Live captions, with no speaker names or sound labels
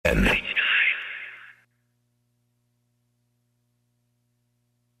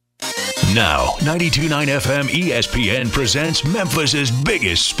Now, 92.9 FM ESPN presents Memphis'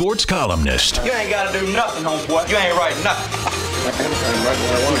 biggest sports columnist. You ain't got to do nothing, homeboy. You ain't writing nothing.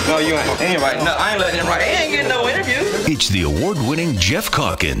 No, you ain't writing nothing. I ain't letting him write. He ain't getting no interview. It's the award-winning Geoff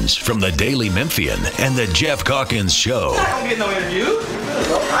Calkins from the Daily Memphian and the Geoff Calkins Show. I don't get no interview.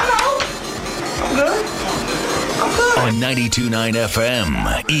 I know. I'm good. I'm good. On 92.9 FM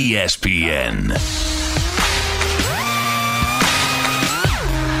ESPN.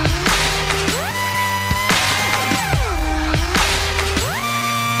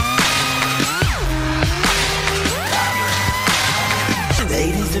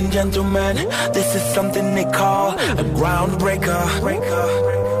 Ladies and gentlemen, this is something they call a groundbreaker.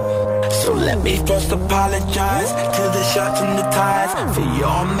 So let me first apologize to the shirts and the ties for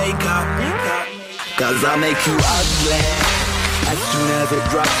your makeup. Cause I'll make you ugly as soon as it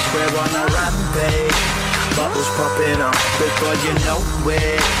drops. We're on a rampage, bubbles popping up before you know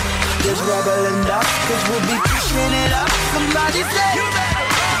it. There's rubble and dust, cause we'll be pushing it up. Somebody say you better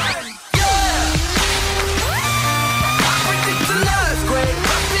run, yeah. I predict an earthquake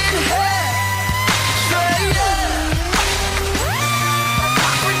up in here, say yeah. I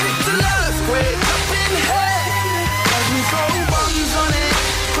predict an earthquake up in here. Cause we throw bombs on it,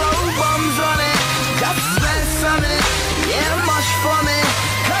 just spend something, yeah, much for me.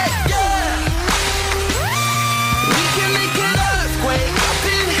 Hey, yeah. We can make an earthquake up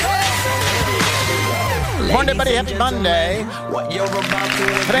in here. Morning, everybody. Happy Monday.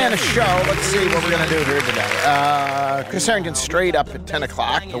 Today on the show, let's see what we're going to do here today. Chris Harrington straight up at 10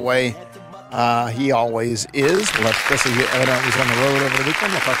 o'clock, the way he always is. We'll have Chris. Evidently he's on the road over the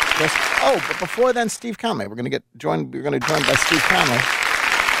weekend. We'll talk to Chris. Oh, but before then, Steve Conley. We're going to be joined by Steve Conley.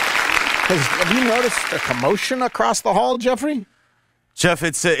 Have you noticed a commotion across the hall, Jeffrey? Geoff,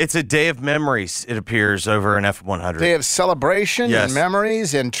 it's a day of memories, it appears, over an F100. Day of celebration Yes. and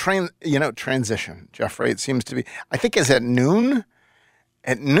memories and transition, Jeffrey. It seems to be. I think is at noon.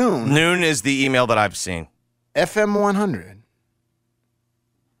 At noon. Noon is the email that I've seen. FM 100.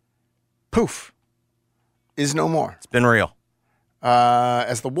 Poof. Is no more. It's been real.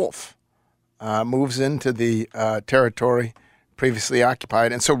 As the wolf moves into the territory previously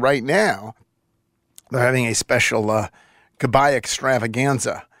occupied. And so right now, they're having a special goodbye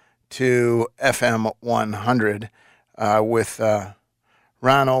extravaganza to FM 100 with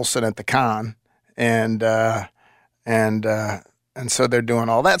Ron Olson at the con. And so they're doing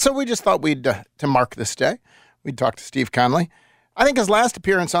all that. So we just thought we'd, to mark this day, we'd talk to Steve Conley. I think his last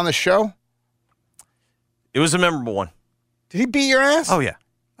appearance on the show. It was a memorable one. Did he beat your ass? Oh, yeah.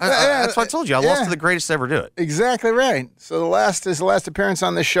 That's what I told you. I lost to the greatest to ever do it. Exactly right. So his last appearance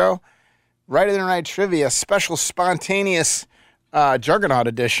on this show, Righter Than Right Trivia, special spontaneous Juggernaut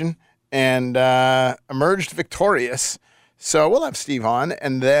edition, and emerged victorious. So we'll have Steve on,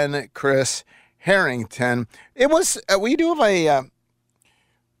 and then Chris Harrington. It was we do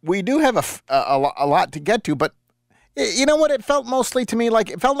have a lot to get to, but you know what? It felt mostly to me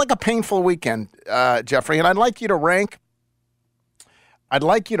like a painful weekend, Jeffrey. And I'd like you to rank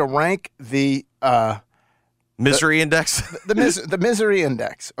the misery index. the misery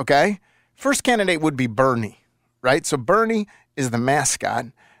index. Okay, first candidate would be Bernie, right? So Bernie is the mascot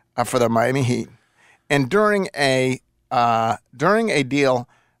for the Miami Heat, and during a deal,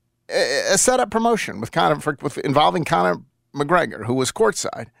 a setup promotion with involving Conor McGregor, who was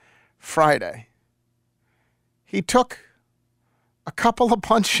courtside Friday, he took a couple of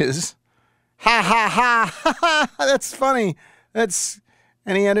punches. Ha ha ha! That's funny. And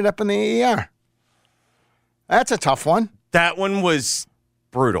he ended up in the ER. That's a tough one. That one was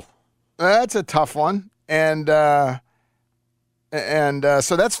brutal. That's a tough one. And so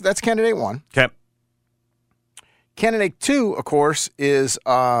that's candidate one. Okay. Candidate two, of course, is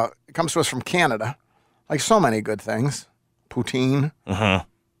comes to us from Canada, like so many good things. Poutine. Mm-hmm.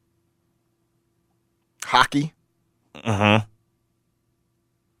 Hockey. Mm-hmm.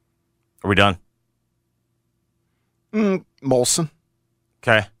 Are we done? Molson.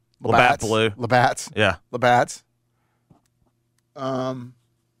 Okay. Labatt Blue. Labatt's. Yeah. Labatt's. There's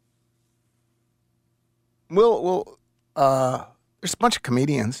a bunch of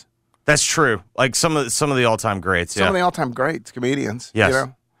comedians. That's true. Like some of the all-time greats. Some of the all-time greats, comedians. Yes.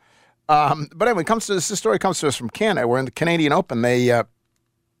 You know? But anyway, this story comes to us from Canada. We're in the Canadian Open.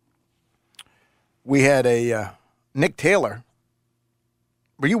 We had a Nick Taylor.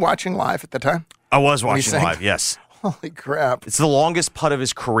 Were you watching live at the time? I was watching live, yes. Holy crap. It's the longest putt of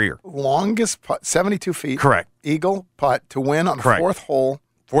his career. Longest putt, 72 feet. Correct. Eagle putt to win on the fourth hole.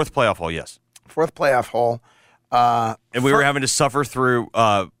 Fourth playoff hole, yes. Fourth playoff hole. And we were having to suffer through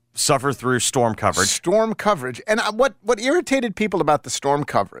storm coverage. Storm coverage. And what irritated people about the storm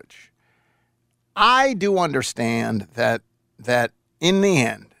coverage I do understand that in the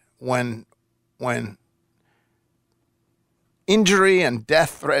end, when injury and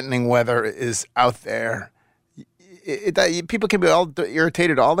death-threatening weather is out there, people can be all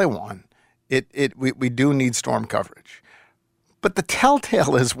irritated all they want. We do need storm coverage. But the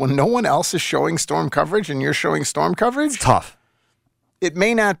telltale is when no one else is showing storm coverage and you're showing storm coverage. It's tough. It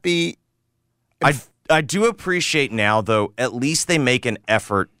may not be. I do appreciate now, though, at least they make an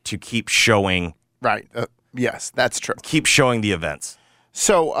effort to keep showing. Right. Yes, that's true. Keep showing the events.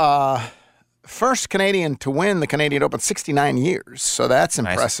 So, first Canadian to win the Canadian Open, 69 years. So that's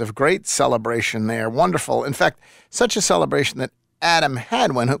impressive. Nice. Great celebration there. Wonderful. In fact, such a celebration that Adam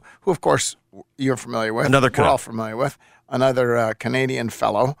Hadwin, who of course you're familiar with. We're all familiar with. Another Canadian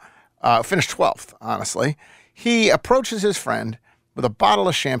fellow, finished 12th, honestly. He approaches his friend with a bottle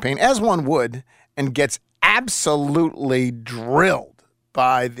of champagne, as one would, and gets absolutely drilled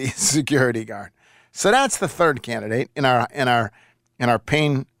by the security guard. So that's the third candidate in our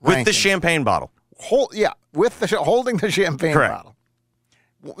pain with rankings. The champagne bottle. Holding the champagne bottle.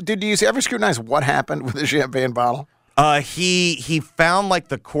 Did you ever scrutinize what happened with the champagne bottle? He found like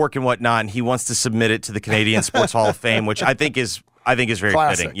the cork and whatnot, and he wants to submit it to the Canadian Sports Hall of Fame, which I think is very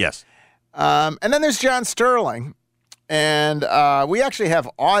classic. fitting. Yes. And then there's John Sterling, and we actually have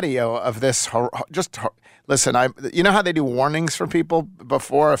audio of this. Listen, you know how they do warnings for people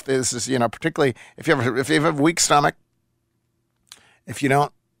before if this is, particularly if you have a weak stomach, if you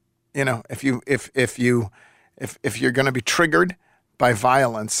don't, if you're going to be triggered by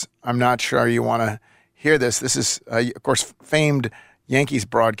violence, I'm not sure you want to hear this. This is, of course, famed Yankees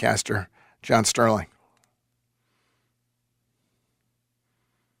broadcaster John Sterling.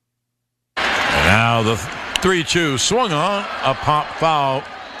 And now the 3-2 swung on, a pop foul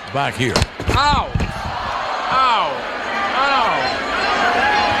back here. Ow! Ow! Ow!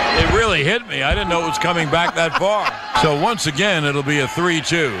 It really hit me. I didn't know it was coming back that far. So once again, it'll be a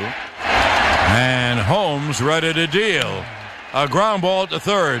 3-2. And Holmes ready to deal. A ground ball to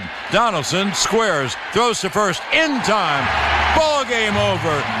third. Donaldson squares, throws to first in time. Ball game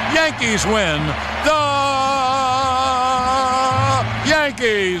over. Yankees win. The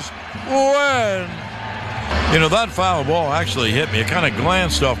Yankees win. That foul ball actually hit me. It kind of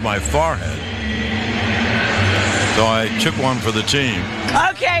glanced off my forehead. So I took one for the team.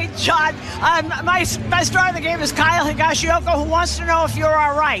 Okay, John. My star of the game is Kyle Higashioka, who wants to know if you're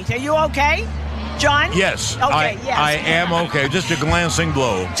all right. Are you okay, John? Yes. Okay, yes. I am okay. Just a glancing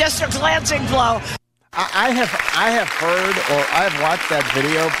blow. Just a glancing blow. I have heard, or I have watched that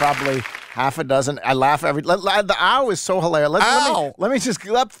video probably half a dozen. I laugh every. The ow is so hilarious. Let me just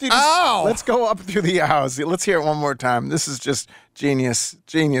let's go up through the ows. Let's hear it one more time. This is just genius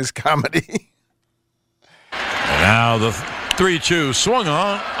comedy. And now the 3-2 swung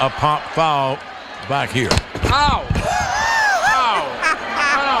on, a pop foul back here. Ow! Ow!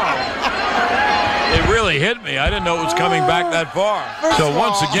 Ow! It really hit me. I didn't know it was coming back that far. So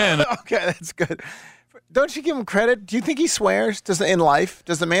once again. Okay, that's good. Don't you give him credit? Do you think he swears? Does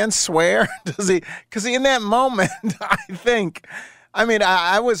the man swear? Does he? Because in that moment,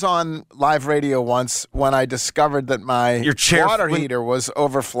 I was on live radio once when I discovered that my water heater was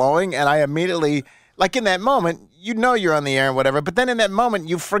overflowing, and I immediately, like in that moment, you're on the air and whatever, but then in that moment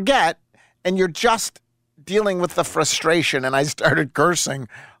you forget, and you're just dealing with the frustration, and I started cursing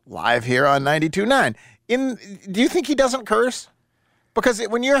live here on 92.9. Do you think he doesn't curse? Because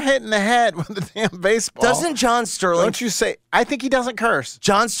when you're hitting the head with the damn baseball, doesn't John Sterling? Don't you say? I think he doesn't curse.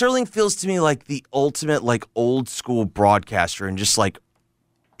 John Sterling feels to me like the ultimate, like old school broadcaster, and just like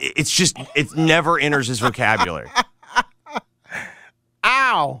it never enters his vocabulary.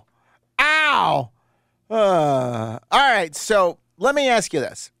 Ow, ow. All right, so let me ask you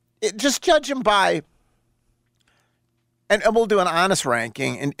this: just judge him by, and we'll do an honest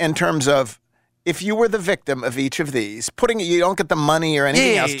ranking in terms of. If you were the victim of each of these, you don't get the money or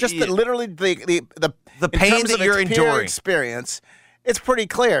anything else. Just literally the pain that you're enduring. Experience. It's pretty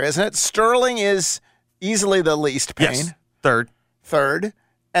clear, isn't it? Sterling is easily the least pain. Yes. Third,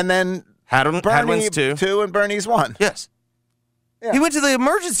 and then Hadwin's 2, and Bernie's 1. Yes. Yeah. He went to the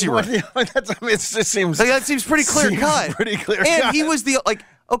emergency room. It just seems that seems pretty clear cut. Pretty clear. And he was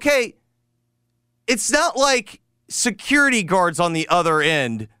okay. It's not like security guards on the other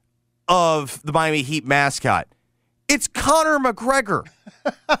end of the Miami Heat mascot. It's Conor McGregor.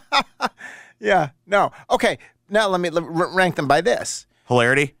 Yeah. No. Okay. Now let me rank them by this.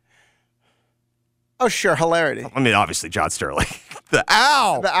 Hilarity? Oh, sure. Hilarity. I mean, obviously, John Sterling. The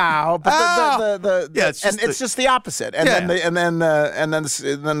ow. The ow. But it's just the opposite. And then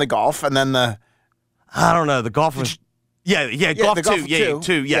the golf, and then the. I don't know. The golf was. golf the two, golf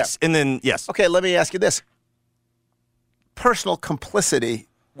two, yes, and then yes. Okay, let me ask you this: personal complicity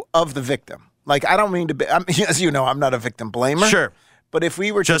of the victim. Like, I don't mean to be, as you know, I'm not a victim blamer. Sure. But if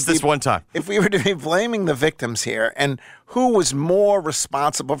we were just this one time, if we were to be blaming the victims here, and who was more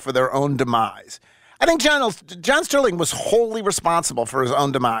responsible for their own demise, I think John Sterling was wholly responsible for his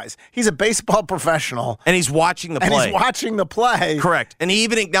own demise. He's a baseball professional, and he's watching the play. Correct, and he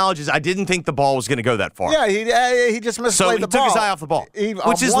even acknowledges, "I didn't think the ball was going to go that far." Yeah, he just misplayed so he the ball. took his eye off the ball,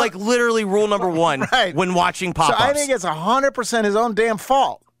 which is like literally rule number one right. when watching pop-ups. So I think it's 100% his own damn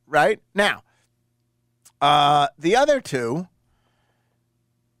fault. Right now, the other two.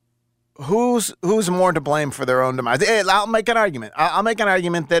 Who's more to blame for their own demise? I'll make an argument. I'll make an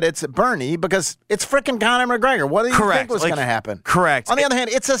argument that it's Bernie because it's frickin' Conor McGregor. What do you think was going to happen? Correct. On the other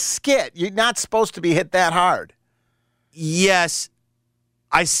hand, it's a skit. You're not supposed to be hit that hard. Yes.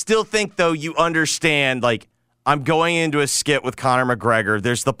 I still think, though, you understand, like, I'm going into a skit with Conor McGregor.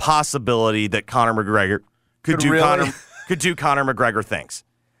 There's the possibility that Conor McGregor could do Conor McGregor things.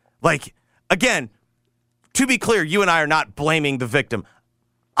 Like, again, to be clear, you and I are not blaming the victim.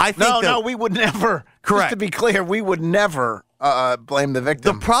 I think no, we would never. Correct. Just to be clear, we would never blame the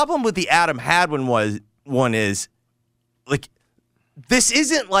victim. The problem with the Adam Hadwin one is, like, this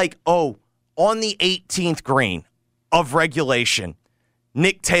isn't like, on the 18th green of regulation,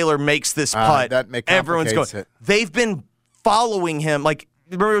 Nick Taylor makes this putt. Everyone's going. It. They've been following him. Like,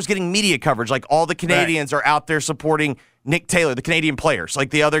 remember, he was getting media coverage. Like, all the Canadians are out there supporting Nick Taylor, the Canadian players, like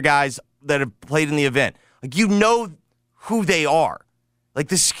the other guys that have played in the event. Like, you know who they are. Like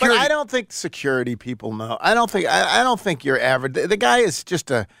the security. But I don't think security people know. I don't think you're average. The guy is just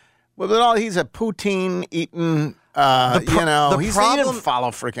he's a poutine eating. He didn't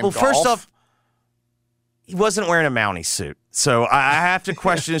follow freaking golf. First off, he wasn't wearing a Mountie suit, so I have to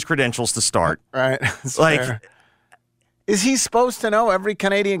question his credentials to start. Right. Fair. Is he supposed to know every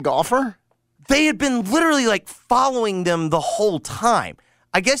Canadian golfer? They had been literally like following them the whole time.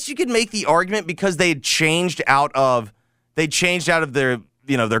 I guess you could make the argument because they had changed out of their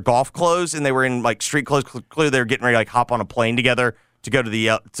their golf clothes and they were in like street clothes. Clearly, they were getting ready to like hop on a plane together to go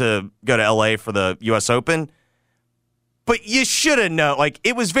to LA for the U.S. Open. But you should have known. Like,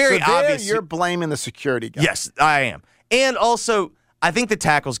 it was very obvious. You're blaming the security guy. Yes, I am. And also, I think the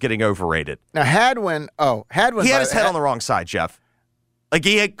tackle's getting overrated. Now, Hadwin. He had his head on the wrong side, Geoff. Like,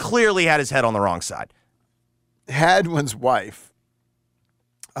 he had clearly had his head on the wrong side. Hadwin's wife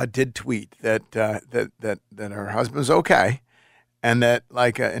did tweet that her husband's okay, and that,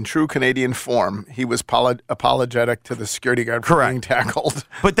 like, in true Canadian form, he was apologetic to the security guard for being tackled.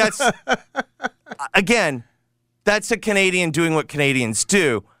 But that's again, that's a Canadian doing what Canadians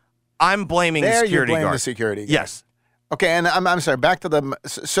do. I'm blaming the security guard. The security guard. Yes. Okay, and I'm sorry. Back to the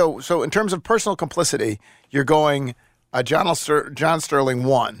so in terms of personal complicity, you're going John Sterling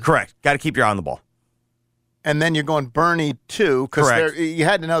 1. Correct. Got to keep your eye on the ball. And then you're going Bernie 2 because you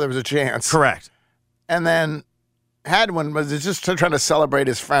had to know there was a chance. Correct. And then Hadwin was just trying to celebrate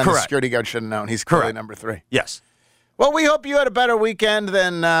his friend. Correct. The security guard should have known. He's clearly number 3. Yes. Well, we hope you had a better weekend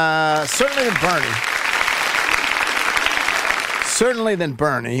than certainly than Bernie. Certainly than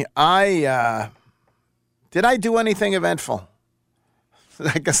Bernie. Did I do anything eventful?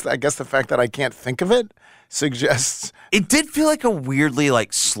 I guess the fact that I can't think of it suggests it did feel like a weirdly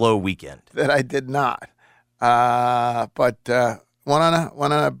like slow weekend. That I did not. But went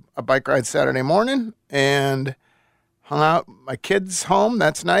on a bike ride Saturday morning and hung out my kids home.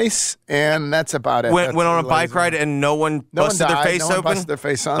 That's nice, and that's about it. Went on a bike ride and no one busted their face open. Busted their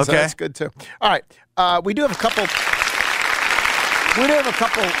face on. Okay. So that's good too. All right, we do have a couple.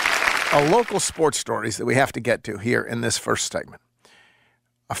 Local sports stories that we have to get to here in this first segment.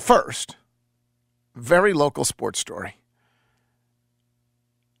 First, very local sports story.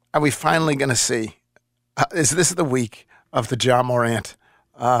 Are we finally going to see? Is this the week of the Ja Morant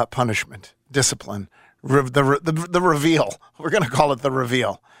punishment, discipline, the reveal? We're going to call it the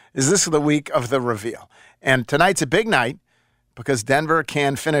reveal. Is this the week of the reveal? And tonight's a big night because Denver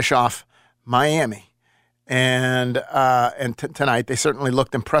can finish off Miami. And tonight they certainly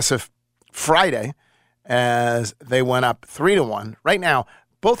looked impressive Friday as they went up 3-1. Right now,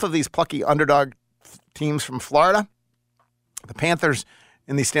 both of these plucky underdog teams from Florida, the Panthers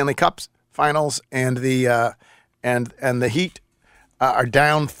in the Stanley Cup Finals, and the Heat are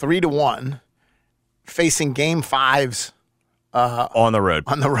down 3-1, facing Game 5s on the road.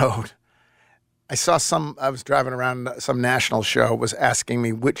 I was driving around, some national show was asking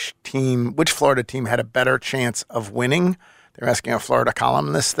me which Florida team had a better chance of winning. They were asking a Florida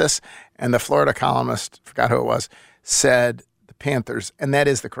columnist this, and the Florida columnist, forgot who it was, said the Panthers, and that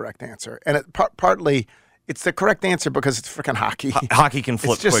is the correct answer. And partly It's the correct answer because it's freaking hockey. Hockey can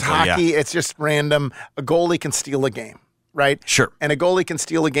flip It's just quickly, hockey. yeah. It's just random. A goalie can steal a game, right? Sure. And a goalie can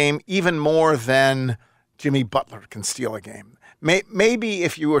steal a game even more than Jimmy Butler can steal a game. Maybe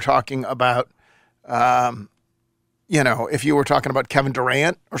if you were talking about, if you were talking about Kevin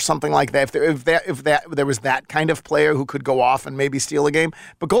Durant or something like that, if there was that kind of player who could go off and maybe steal a game.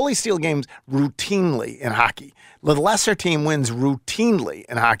 But goalies steal games routinely in hockey. The lesser team wins routinely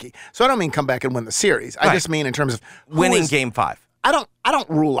in hockey. So I don't mean come back and win the series. I just mean in terms of winning Game 5. I don't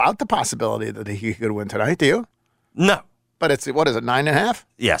rule out the possibility that he could win tonight. Do you? No. But it's what is it, 9.5?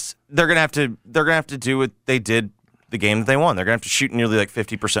 Yes, they're gonna have to do what they did the game that they won. They're gonna have to shoot nearly like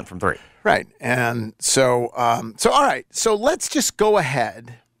 50% from 3. Right, and so all right. So let's just go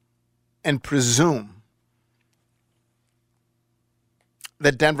ahead and presume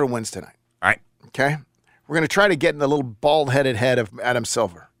that Denver wins tonight. All right. Okay, we're gonna try to get in the little bald-headed head of Adam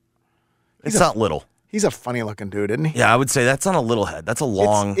Silver. It's not little. He's a funny-looking dude, isn't he? Yeah, I would say that's not a little head. That's a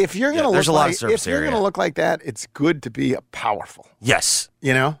long. If you're gonna there's a lot of surface if you're area. gonna look like that, it's good to be powerful. Yes.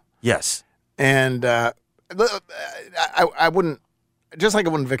 You know. Yes. And I wouldn't, just like I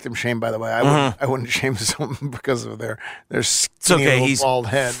wouldn't victim shame. By the way, I wouldn't shame someone because of their skinny little He's bald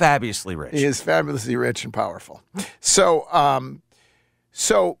head. fabulously rich. He is fabulously rich and powerful. So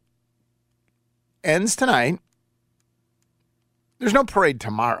ends tonight. There's no parade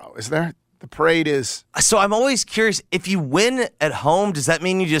tomorrow, is there? The parade is. So I'm always curious, if you win at home, does that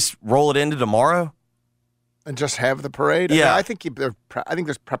mean you just roll it into tomorrow? And just have the parade? Yeah. I think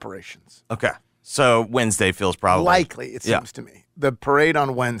there's preparations. Okay. So Wednesday feels probably. Likely, it seems to me. The parade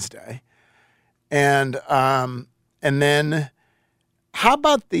on Wednesday. And then how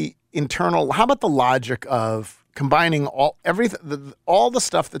about the logic of combining all the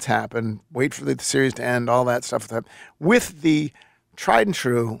stuff that's happened, wait for the series to end, all that stuff with the tried and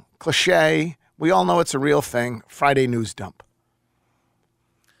true cliche, we all know it's a real thing, Friday news dump.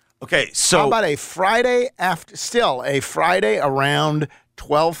 Okay, so how about a Friday around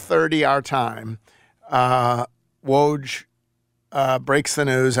 12:30 our time, Woj breaks the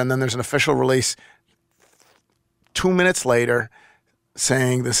news, and then there's an official release 2 minutes later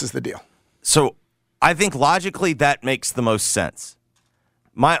saying this is the deal. So I think logically that makes the most sense.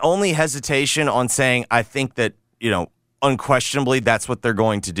 My only hesitation on saying I think that, unquestionably that's what they're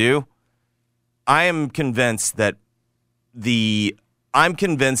going to do. I'm convinced that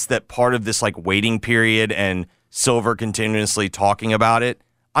part of this like waiting period and Silver continuously talking about it,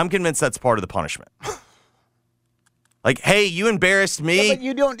 I'm convinced that's part of the punishment. Like, hey, you embarrassed me. Yeah, but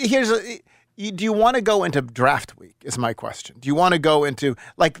you don't. Do you want to go into draft week? Is my question. Do you want to go into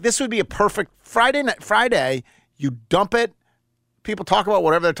this would be a perfect Friday night? Friday, you dump it. People talk about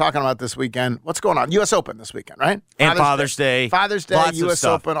whatever they're talking about this weekend. What's going on? U.S. Open this weekend, right? And Father's Day, U.S.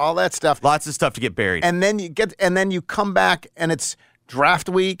 Open, all that stuff. Lots of stuff to get buried. And then you come back and it's draft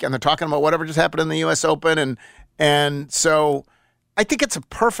week, and they're talking about whatever just happened in the U.S. Open, and so I think it's a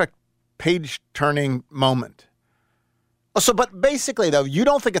perfect page-turning moment. So, but basically, though, you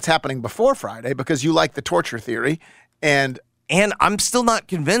don't think it's happening before Friday because you like the torture theory, and I'm still not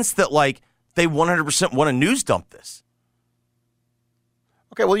convinced that they 100% want to news dump this.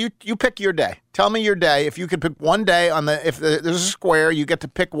 Okay, well, you pick your day. Tell me your day. If you could pick one day if there's a square, you get to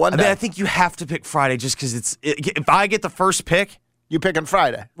pick one day. I think you have to pick Friday just because if I get the first pick. You picking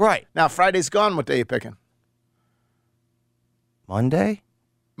Friday. Right. Now, Friday's gone. What day are you picking? Monday?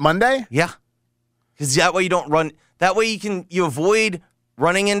 Yeah. Because that way you don't run. That way you avoid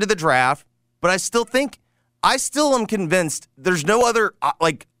running into the draft. But I still am convinced there's no other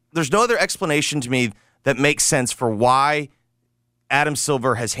explanation to me that makes sense for why Adam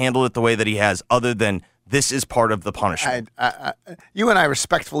Silver has handled it the way that he has, other than this is part of the punishment. You and I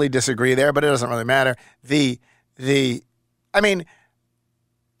respectfully disagree there, but it doesn't really matter. To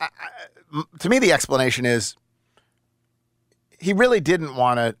me, the explanation is he really didn't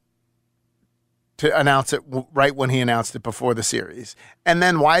want to announce it right when he announced it before the series. And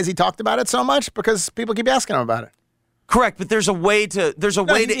then why has he talked about it so much? Because people keep asking him about it. Correct, but there's a way to.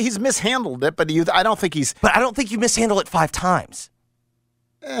 He's mishandled it, but I don't think he's. But I don't think you mishandle it 5 times.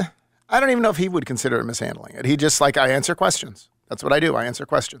 I don't even know if he would consider it mishandling it. He just I answer questions. That's what I do. I answer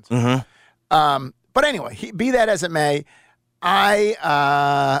questions. Mm-hmm. But anyway, be that as it may,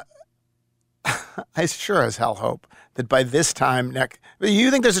 I sure as hell hope that by this time you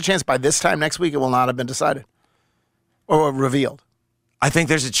think there's a chance by this time next week it will not have been decided or revealed? I think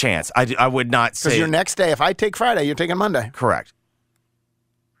there's a chance. I would not say. Because your next day, if I take Friday, you're taking Monday. Correct.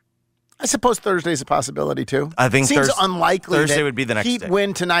 I suppose Thursday's a possibility too. I think seems unlikely Thursday would be the next Heat day.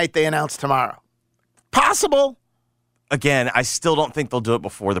 Win tonight, they announce tomorrow. Possible. Again, I still don't think they'll do it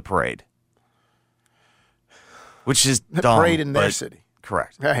before the parade. Which is the dumb, parade in their but- city.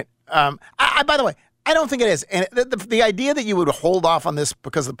 Correct. Right. By the way, I don't think it is. And the idea that you would hold off on this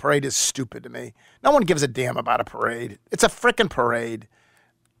because the parade is stupid to me. No one gives a damn about a parade. It's a frickin' parade.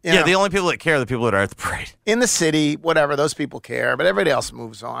 You know, The only people that care are the people that are at the parade. in the city, whatever, those people care, but everybody else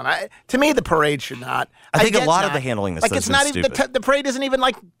moves on. To me, the parade should not. I think a get lot of not. the handling this like has it's been not even stupid. the parade isn't even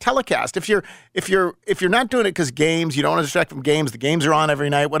like telecast. If you're not doing it because games, you don't want to distract from games. The games are on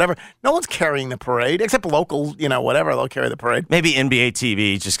every night, whatever. No one's carrying the parade except local, whatever. They'll carry the parade. Maybe NBA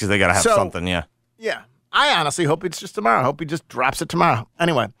TV just because they got to have something. Yeah. Yeah. I honestly hope it's just tomorrow. I hope he just drops it tomorrow.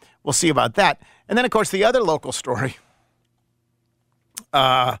 Anyway, we'll see about that. And then, of course, the other local story.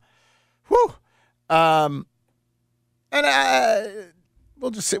 We'll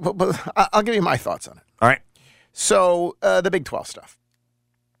just see. I'll give you my thoughts on it. All right. So the Big 12 stuff.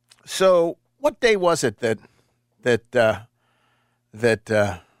 So what day was it that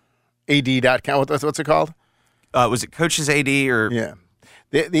AD.com, what's it called? Was it Coach's AD or? Yeah.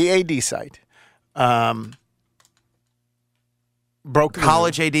 The AD site. Broke the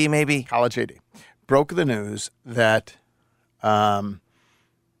College AD, maybe? College AD. Broke the news that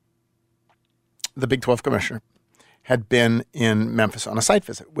the Big 12 commissioner had been in Memphis on a site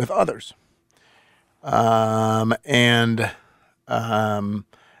visit with others. And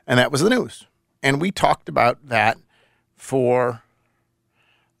that was the news. And we talked about that for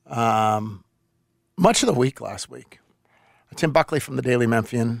much of the week last week. Tim Buckley from the Daily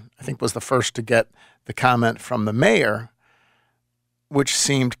Memphian, I think, was the first to get the comment from the mayor, which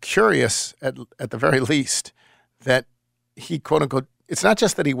seemed curious at the very least, that he, quote unquote, it's not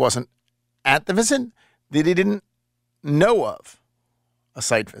just that he wasn't at the visit, that he didn't know of a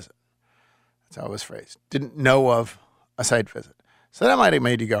site visit. That's how it was phrased. Didn't know of a site visit. So that might have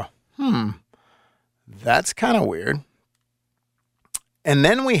made you go, that's kind of weird. And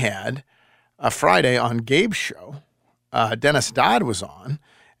then we had a Friday on Gabe's show. Dennis Dodd was on,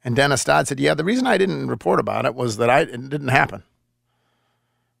 and Dennis Dodd said, the reason I didn't report about it was that it didn't happen.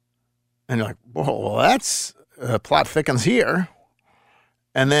 And you're like, well, that's plot thickens here.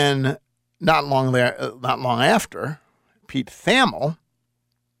 And then not long after, Pete Thamel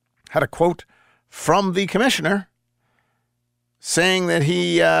had a quote from the commissioner saying that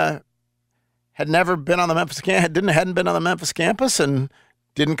he had never been on the Memphis hadn't been on the Memphis campus and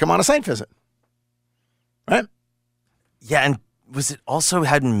didn't come on a site visit. Right? Yeah, and was it also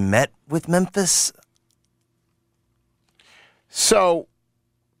hadn't met with Memphis? So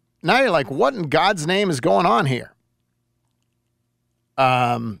now you're like, what in God's name is going on here?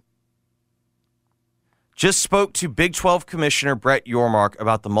 Just spoke to Big 12 Commissioner Brett Yormark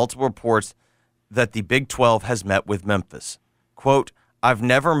about the multiple reports that the Big 12 has met with Memphis. Quote, I've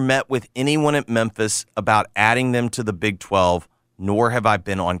never met with anyone at Memphis about adding them to the Big 12, nor have I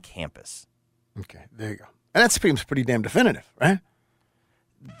been on campus. Okay, there you go. And that seems pretty damn definitive, right?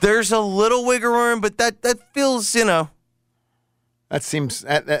 There's a little wiggle room, but that feels, That seems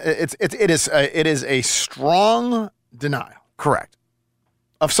it is a strong denial. Correct.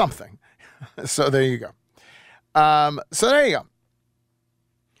 Of something. So there you go. So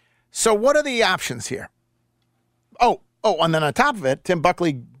what are the options here? And then on top of it, Tim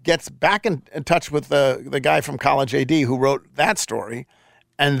Buckley gets back in touch with the guy from College AD who wrote that story,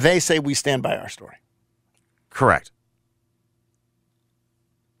 and they say we stand by our story. Correct.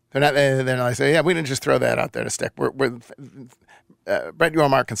 They're not like, say, we didn't just throw that out there to stick. Brett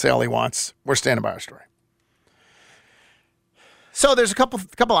Yormark can say all he wants. We're standing by our story. So there's a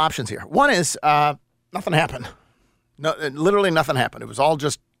couple options here. One is nothing happened. No, literally nothing happened. It was all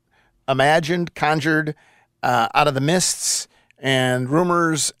just imagined, conjured out of the mists and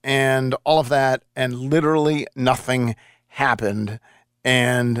rumors and all of that, and literally nothing happened,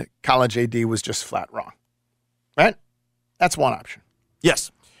 and College AD was just flat wrong. Right? That's one option.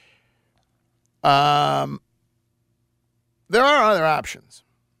 Yes. There are other options.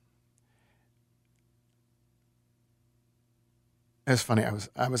 It's funny.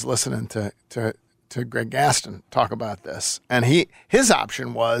 I was listening to Greg Gaston talk about this, and his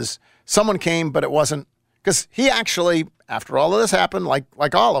option was someone came, but it wasn't, because he actually, after all of this happened,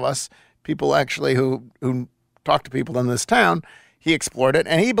 like all of us, people actually who talk to people in this town, he explored it,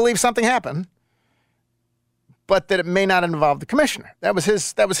 and he believes something happened, but that it may not involve the commissioner. That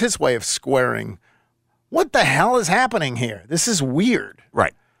was his way of squaring. What the hell is happening here? This is weird.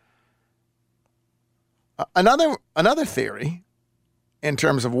 Right. Another theory, in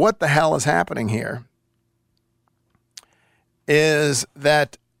terms of what the hell is happening here, is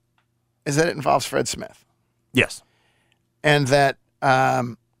that it involves Fred Smith. Yes. And that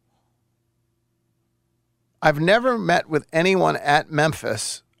I've never met with anyone at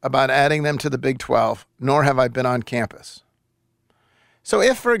Memphis about adding them to the Big 12, nor have I been on campus. So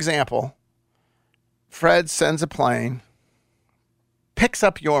if, for example, Fred sends a plane, picks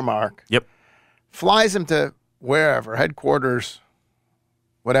up your Mark, Yep. flies him to wherever, headquarters,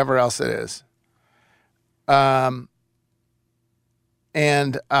 whatever else it is, and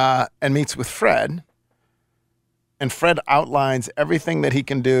meets with Fred, and Fred outlines everything that he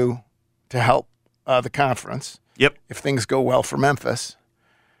can do to help the conference. Yep. If things go well for Memphis.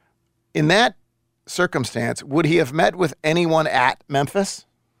 In that circumstance, would he have met with anyone at Memphis?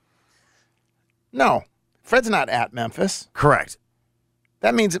 No. Fred's not at Memphis. Correct.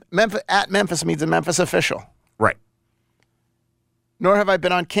 That means at Memphis means a Memphis official. Right. Nor have I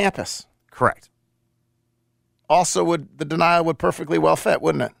been on campus. Correct. Also, the denial would perfectly well fit,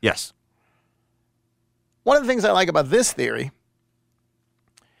 wouldn't it? Yes. One of the things I like about this theory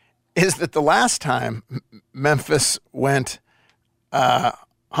is that the last time Memphis went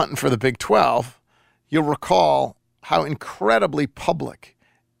hunting for the Big 12, you'll recall how incredibly public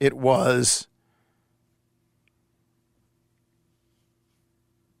it was.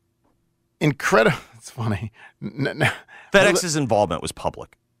 Incredible. It's funny. FedEx's involvement was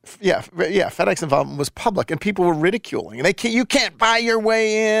public. Yeah. FedEx involvement was public, and people were ridiculing. You can't buy your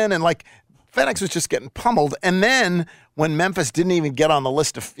way in, and like FedEx was just getting pummeled. And then when Memphis didn't even get on the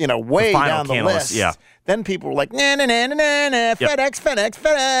list of way down the list, then people were like, nah, FedEx,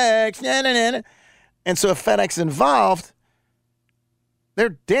 nah. And so if FedEx is involved,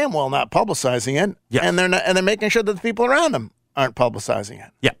 they're damn well not publicizing it, and they're making sure that the people around them aren't publicizing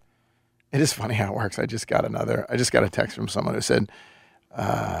it. Yeah. It is funny how it works. I just got a text from someone who said,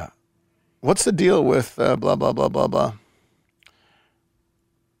 what's the deal with blah, blah, blah, blah, blah.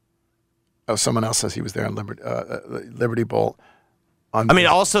 Oh, someone else says he was there on Liberty Bowl.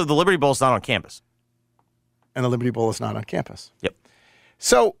 Also, the Liberty Bowl is not on campus. And the Liberty Bowl is not on campus. Yep.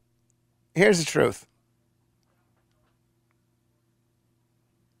 So, here's the truth.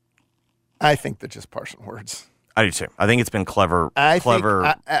 I think they're just parsing words. I do too. I think it's been clever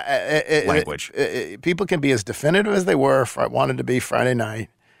language. People can be as definitive as they wanted to be Friday night,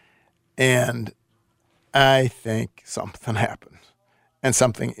 and I think something happened, and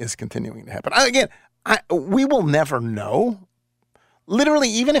something is continuing to happen. Again, we will never know. Literally,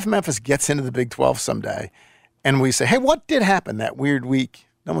 even if Memphis gets into the Big 12 someday, and we say, hey, what did happen that weird week?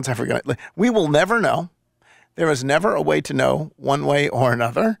 No one's ever going to. We will never know. There is never a way to know one way or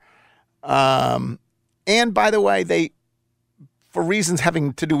another. And by the way, for reasons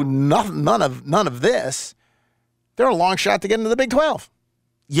having to do with none of this, they're a long shot to get into the Big 12.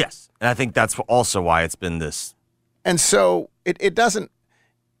 Yes, and I think that's also why it's been this. And so it doesn't.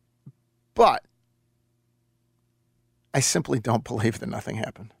 But I simply don't believe that nothing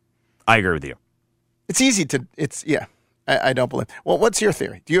happened. I agree with you. It's easy to. I don't believe. Well, what's your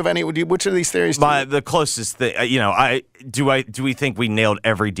theory? Do you have any? Which of these theories? The closest thing, do we think we nailed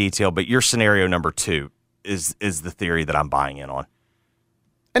every detail? But your scenario number 2 is the theory that I'm buying in on.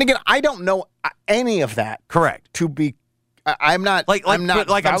 And again, I don't know any of that. Correct. To be, I'm not. I'm not.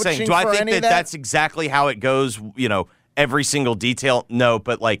 Like I'm saying, do I think that's exactly how it goes? Every single detail. No,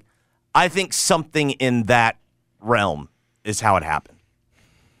 but I think something in that realm is how it happened.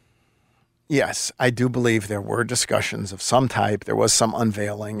 Yes, I do believe there were discussions of some type. There was some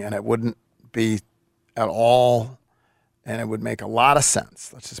unveiling, and it wouldn't be at all, and it would make a lot of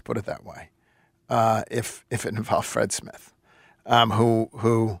sense. Let's just put it that way. If it involved Fred Smith,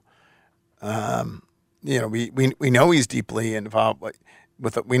 who we know he's deeply involved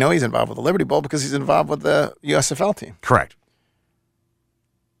we know he's involved with the Liberty Bowl because he's involved with the USFL team. Correct.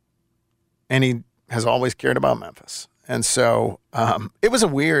 And he has always cared about Memphis. And so it was a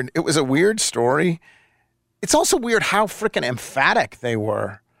weird story. It's also weird how freaking emphatic they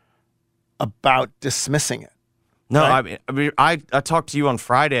were about dismissing it. No, right? I talked to you on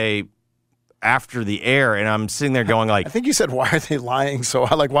Friday after the air, and I'm sitting there going I think you said, why are they lying so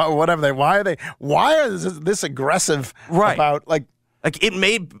why are this aggressive about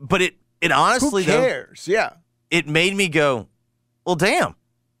it honestly, who cares? It made me go, well, damn.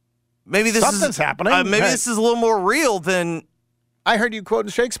 Maybe something's happening. Maybe this is a little more real than. I heard you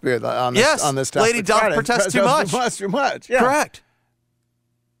quoting Shakespeare on this topic. Lady doth protest too much. Too much. Yeah. Correct.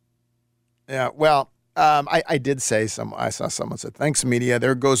 Yeah. Well, I did say I saw someone said, "Thanks, media.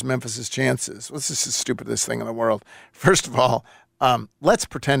 There goes Memphis's chances." This is the stupidest thing in the world. First of all, let's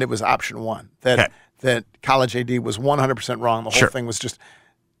pretend it was option one that College AD was 100% wrong. The whole thing was just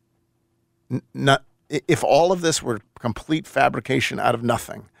not. If all of this were complete fabrication out of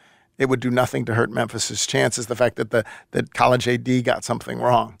nothing, it would do nothing to hurt Memphis's chances. The fact that that College AD got something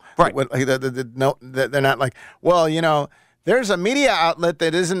wrong, right? They're not like, well, There's a media outlet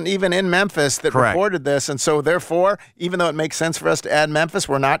that isn't even in Memphis that Correct. reported this, and so therefore, even though it makes sense for us to add Memphis,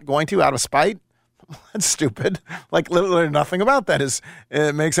 we're not going to out of spite. That's stupid. Like literally nothing about that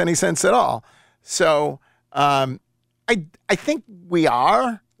it makes any sense at all. So I think we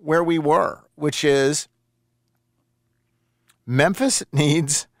are where we were, which is Memphis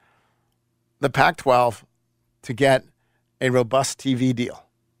needs the Pac-12 to get a robust TV deal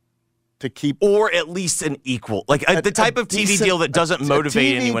to keep, or at least an equal, like the type of TV deal that doesn't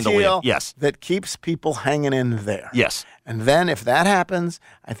motivate anyone to win. Yes, that keeps people hanging in there. Yes, and then if that happens,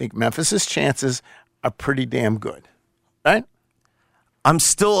 I think Memphis's chances are pretty damn good, right? I'm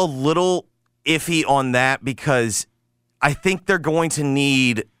still a little iffy on that because I think they're going to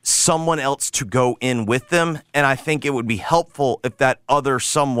need someone else to go in with them, and I think it would be helpful if that other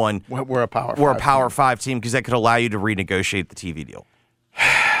someone were a Power 5 team because that could allow you to renegotiate the TV deal.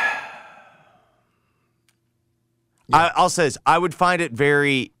 I'll say this: I find it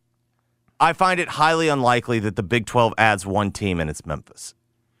highly unlikely that the Big 12 adds one team and it's Memphis.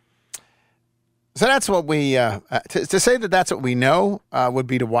 So that's what we to say that's what we know would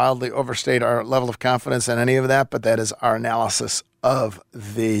be to wildly overstate our level of confidence in any of that. But that is our analysis of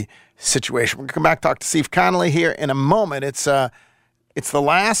the situation. We're gonna come back talk to Steve Conley here in a moment. It's the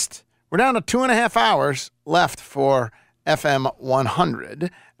last. We're down to 2.5 hours left for FM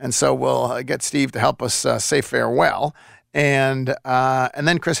 100, and so we'll get Steve to help us say farewell, and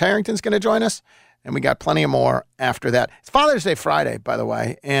then Chris Harrington's going to join us, and we got plenty of more after that. It's Father's Day Friday, by the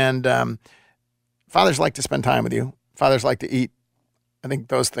way, and fathers like to spend time with you. Fathers like to eat. I think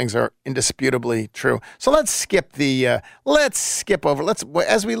those things are indisputably true. So let's skip over.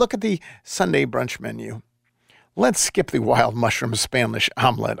 As we look at the Sunday brunch menu, let's skip the wild mushroom Spanish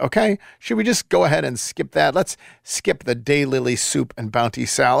omelet, okay? Should we just go ahead and skip that? Let's skip the daylily soup and bounty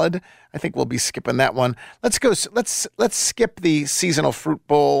salad. I think we'll be skipping that one. Let's skip the seasonal fruit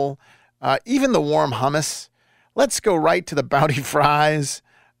bowl, even the warm hummus. Let's go right to the bounty fries.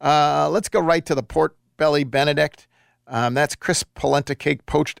 Let's go right to the pork belly Benedict. That's crisp polenta cake,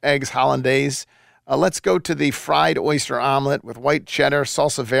 poached eggs, hollandaise. Let's go to the fried oyster omelet with white cheddar,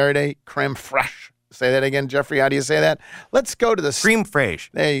 salsa verde, creme fraiche. Say that again, Jeffrey. How do you say that? Let's go to the creme fraiche.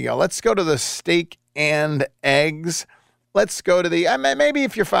 There you go. Let's go to the steak and eggs. Let's go to the maybe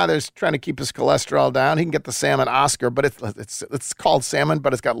if your father's trying to keep his cholesterol down, he can get the salmon Oscar, but it's called salmon,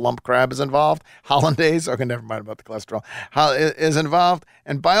 but it's got lump crabs involved. Hollandaise. Okay, never mind about the cholesterol. Is involved,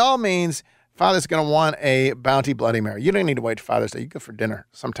 and by all means, father's going to want a Bounty Bloody Mary. You don't need to wait for Father's Day. You go for dinner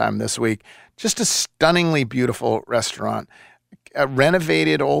sometime this week. Just a stunningly beautiful restaurant, a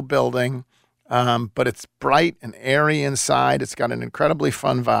renovated old building. But it's bright and airy inside. It's got an incredibly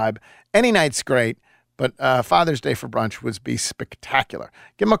fun vibe. Any night's great, but Father's Day for brunch would be spectacular.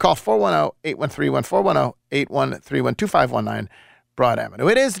 Give them a call, 410-8131, 410-8131-2519, Broad Avenue.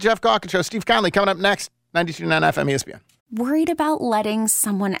 It is the Geoff Calkins Show. Steve Conley coming up next, 92.9 FM ESPN. Worried about letting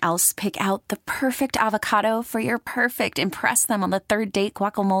someone else pick out the perfect avocado for your perfect impress them on the third date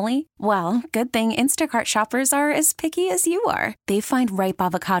guacamole? Well, good thing Instacart shoppers are as picky as you are. They find ripe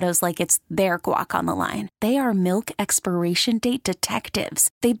avocados like it's their guac on the line. They are milk expiration date detectives.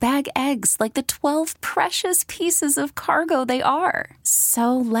 They bag eggs like the 12 precious pieces of cargo they are.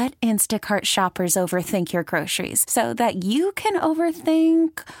 So let Instacart shoppers overthink your groceries so that you can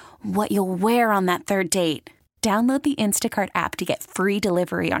overthink what you'll wear on that third date. Download the Instacart app to get free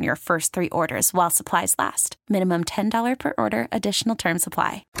delivery on your first 3 orders while supplies last. Minimum $10 per order. Additional terms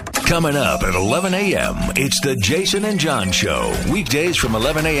apply. Coming up at 11 a.m., it's the Jason and John Show. Weekdays from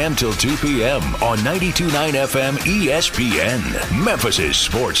 11 a.m. till 2 p.m. on 92.9 FM ESPN, Memphis'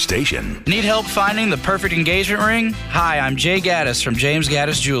 sports station. Need help finding the perfect engagement ring? Hi, I'm Jay Gaddis from James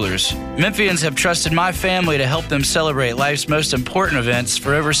Gaddis Jewelers. Memphians have trusted my family to help them celebrate life's most important events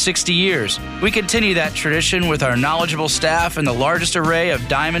for over 60 years. We continue that tradition with our knowledgeable staff and the largest array of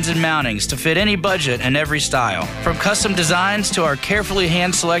diamonds and mountings to fit any budget and every style. From custom designs to our carefully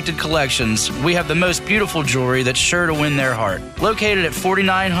hand-selected collections, we have the most beautiful jewelry that's sure to win their heart. Located at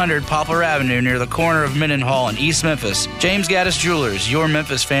 4900 Poplar Avenue near the corner of Mendenhall in East Memphis, James Gaddis Jewelers, your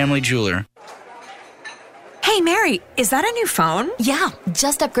Memphis family jeweler. Hey, Mary, is that a new phone? Yeah,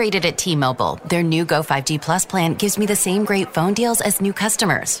 just upgraded at T-Mobile. Their new Go 5G Plus plan gives me the same great phone deals as new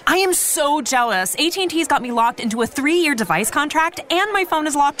customers. I am so jealous. AT&T's got me locked into a 3-year device contract, and my phone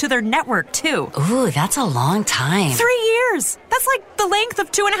is locked to their network, too. Ooh, that's a long time. 3 years! That's like the length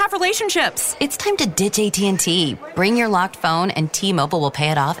of 2.5 relationships. It's time to ditch AT&T. Bring your locked phone, and T-Mobile will pay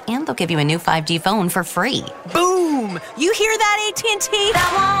it off, and they'll give you a new 5G phone for free. Boom! You hear that, AT&T?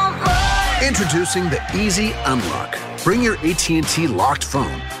 Introducing the Easy Unlock. Bring your AT&T locked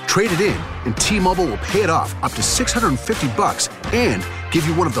phone, Trade it in, and T-Mobile will pay it off up to $650 and give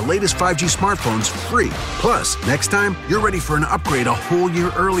you one of the latest 5G smartphones free. Plus, next time, you're ready for an upgrade a whole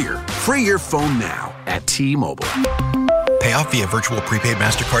year earlier. Free your phone now at T-Mobile. Pay off via virtual prepaid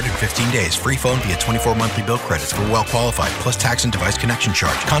MasterCard in 15 days. Free phone via 24 monthly bill credits for well-qualified, plus tax and device connection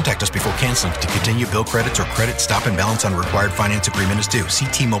charge. Contact us before canceling to continue bill credits or credit stop and balance on required finance agreement is due. See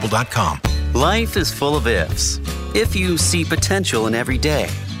T-Mobile.com. Life is full of ifs. If you see potential in every day,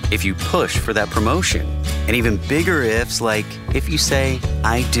 if you push for that promotion, and even bigger ifs like if you say,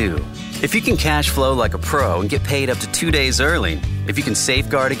 I do. If you can cash flow like a pro and get paid up to 2 days early, if you can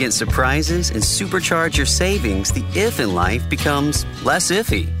safeguard against surprises and supercharge your savings, the if in life becomes less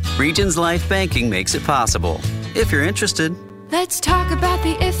iffy. Regions Life Banking makes it possible. If you're interested. Let's talk about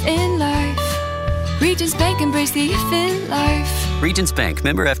the if in life. Regions Bank, embrace the if in life. Regions Bank,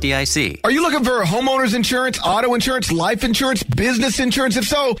 member FDIC. Are you looking for homeowners insurance, auto insurance, life insurance, business insurance? If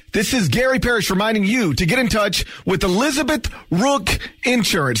so, this is Gary Parrish reminding you to get in touch with Elizabeth Rook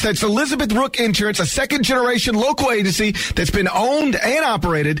Insurance. That's Elizabeth Rook Insurance, a second-generation local agency that's been owned and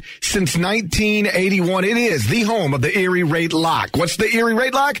operated since 1981. It is the home of the Erie Rate Lock. What's the Erie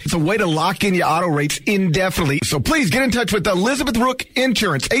Rate Lock? It's a way to lock in your auto rates indefinitely. So please get in touch with Elizabeth Rook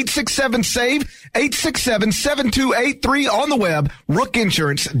Insurance, 867-SAVE, 867-7283 on the web,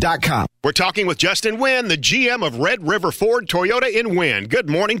 rookinsurance.com. We're talking with Justin Wynn, the GM of Red River Ford Toyota in Wynn. Good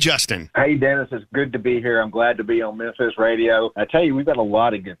morning, Justin. Hey, Dennis. It's good to be here. I'm glad to be on Memphis Radio. I tell you, we've got a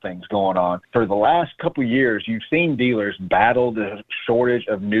lot of good things going on. For the last couple of years, you've seen dealers battle the shortage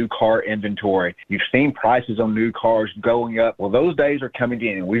of new car inventory. You've seen prices on new cars going up. Well, those days are coming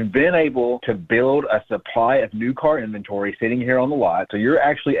in. We've been able to build a supply of new car inventory sitting here on the lot. So you're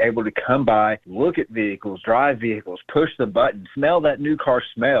actually able to come by, look at vehicles, drive vehicles, push the button, smell that new car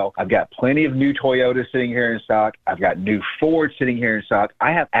smell. I've got plenty of new Toyotas sitting here in stock. I've got new Fords sitting here in stock.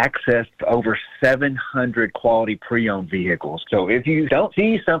 I have access to over 700 quality pre-owned vehicles. So if you don't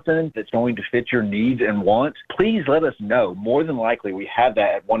see something that's going to fit your needs and wants, please let us know. More than likely, we have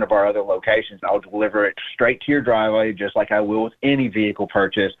that at one of our other locations. I'll deliver it straight to your driveway, just like I will with any vehicle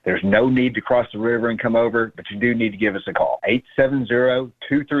purchase. There's no need to cross the river and come over, but you do need to give us a call.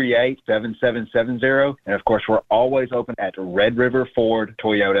 870-238-7770. And of course, we're always open at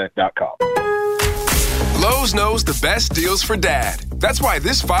redriverfordtoyota.com. Lowe's knows the best deals for Dad. That's why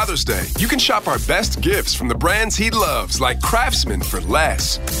this Father's Day, you can shop our best gifts from the brands he loves, like Craftsman, for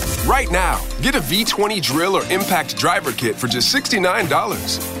less. Right now, get a V20 drill or impact driver kit for just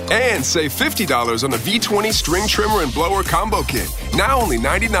 $69. And save $50 on a V20 string trimmer and blower combo kit, now only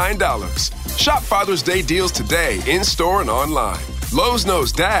 $99. Shop Father's Day deals today, in-store and online. Lowe's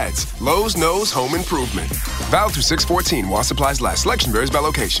knows dads. Lowe's knows home improvement. Valid through 6/14 while supplies last. Selection varies by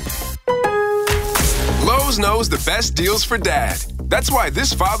location. Lowe's knows the best deals for Dad. That's why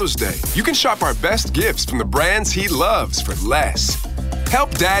this Father's Day, you can shop our best gifts from the brands he loves for less.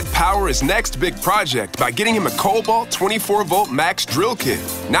 Help Dad power his next big project by getting him a Cobalt 24-volt max drill kit,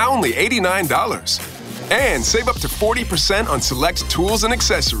 now only $89. And save up to 40% on select tools and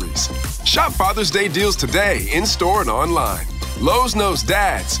accessories. Shop Father's Day deals today, in-store and online. Lowe's knows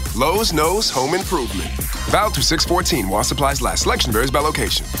dads. Lowe's knows home improvement. Valid through 6/14 while supplies last. Selection varies by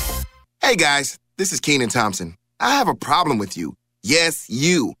location. Hey guys, this is Keenan Thompson. I have a problem with you. Yes,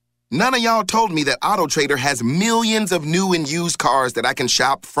 you. None of y'all told me that AutoTrader has millions of new and used cars that I can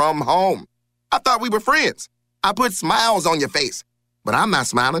shop from home. I thought we were friends. I put smiles on your face, but I'm not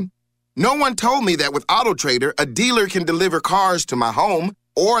smiling. No one told me that with AutoTrader, a dealer can deliver cars to my home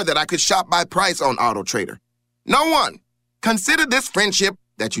or that I could shop by price on AutoTrader. No one. Consider this friendship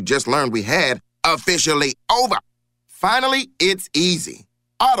that you just learned we had officially over. Finally, it's easy.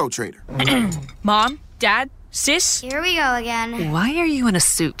 AutoTrader. Mom, Dad, Sis? Here we go again. Why are you in a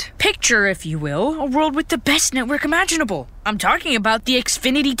suit? Picture, if you will, a world with the best network imaginable. I'm talking about the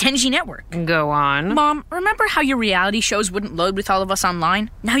Xfinity 10G network. Go on. Mom, remember how your reality shows wouldn't load with all of us online?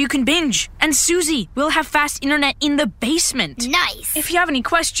 Now you can binge. And Susie, we'll have fast internet in the basement. Nice. If you have any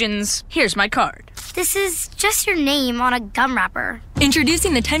questions, here's my card. This is just your name on a gum wrapper.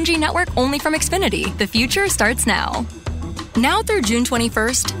 Introducing the 10G network only from Xfinity. The future starts now. Now through June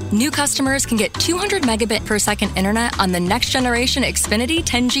 21st, new customers can get 200 megabit per second internet on the next generation Xfinity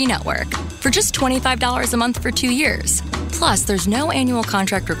 10G network for just $25 a month for 2 years. Plus, there's no annual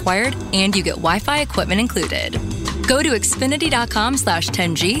contract required, and you get Wi-Fi equipment included. Go to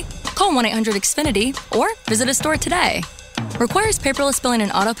Xfinity.com/10G, call 1-800-XFINITY, or visit a store today. Requires paperless billing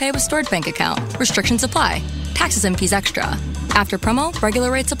and autopay with stored bank account. Restrictions apply. Taxes and fees extra. After promo,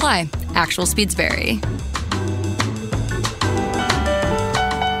 regular rates apply. Actual speeds vary.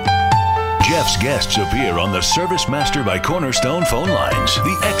 Geoff's guests appear on the Service Master by Cornerstone phone lines.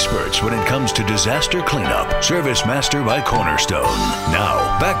 The experts when it comes to disaster cleanup. Service Master by Cornerstone.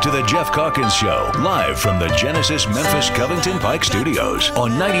 Now, back to the Geoff Calkins Show, live from the Genesis Memphis Covington Pike Studios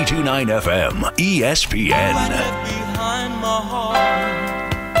on 92.9 FM ESPN. Behind my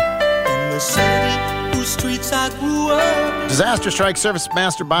heart, in the city whose streets I grew up. Disaster Strike, Service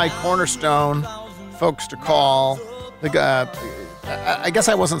Master by Cornerstone. Folks to call. I guess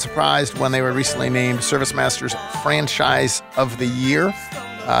I wasn't surprised when they were recently named Service Masters Franchise of the Year.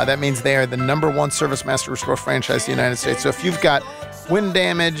 That means they are the #1 Service Master Restore franchise in the United States. So if you've got wind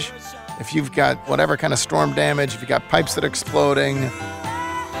damage, if you've got whatever kind of storm damage, if you've got pipes that are exploding,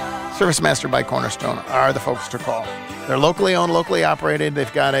 Service Master by Cornerstone are the folks to call. They're locally owned, locally operated.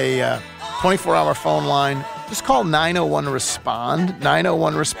 They've got a 24-hour phone line. Just call 901-RESPOND,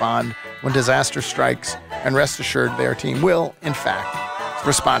 901-RESPOND when disaster strikes, and rest assured their team will, in fact,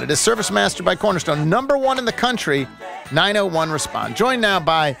 respond. It is Service Master by Cornerstone, #1 in the country, 901-RESPOND. Joined now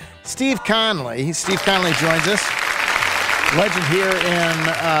by Steve Conley. Steve Conley joins us, legend here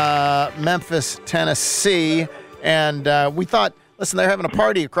in Memphis, Tennessee. And we thought, listen, they're having a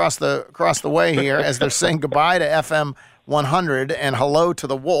party across the way here as they're saying goodbye to FM 100 and hello to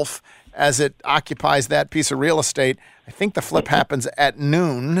the Wolf as it occupies that piece of real estate. I think the flip happens at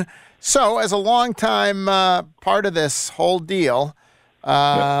noon. So, as a longtime part of this whole deal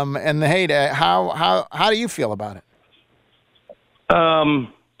and the heyday, how do you feel about it?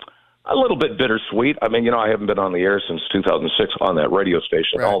 A little bit bittersweet. I mean, I haven't been on the air since 2006 on that radio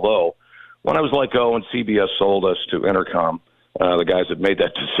station, right. Although when I was let go and CBS sold us to Intercom, the guys that made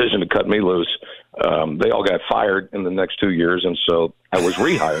that decision to cut me loose, they all got fired in the next 2 years, and so I was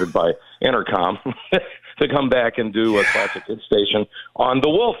rehired by Intercom to come back and do a classic hit station on The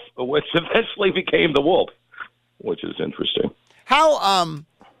Wolf, which eventually became The Wolf, which is interesting. How,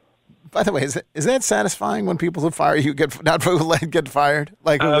 by the way, is that satisfying when people who fire you get fired?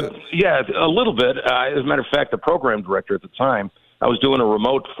 Yeah, a little bit. As a matter of fact, the program director at the time, I was doing a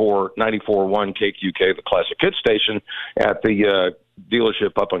remote for 94.1 KQK, the classic hit station, at the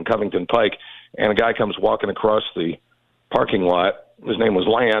dealership up on Covington Pike, and a guy comes walking across the parking lot. His name was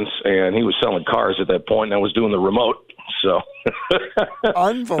Lance, and he was selling cars at that point, and I was doing the remote. So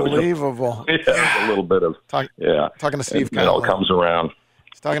unbelievable. A little bit of talking to Steve Conley. It all comes around.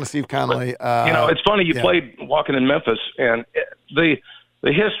 Talking to Steve Conley. It's funny. You played Walking in Memphis, and the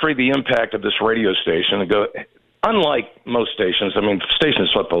history, the impact of this radio station. Unlike most stations, I mean, stations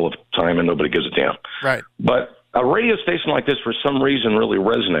swept all the time, and nobody gives a damn. Right. But a radio station like this, for some reason, really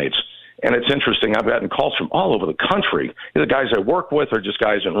resonates. And it's interesting. I've gotten calls from all over the country. The guys I work with are just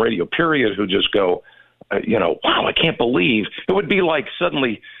guys in radio, period, who just go, wow, I can't believe. It would be like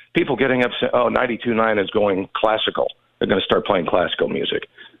suddenly people getting upset, 92.9 is going classical. They're going to start playing classical music.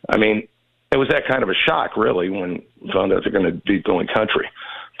 I mean, it was that kind of a shock, really, when we found out they're going to be going country.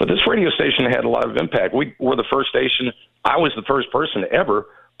 But this radio station had a lot of impact. We were the first station. I was the first person to ever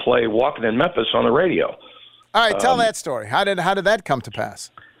play Walking in Memphis on the radio. All right, tell that story. How did that come to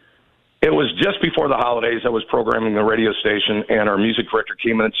pass? It was just before the holidays. I was programming the radio station, and our music director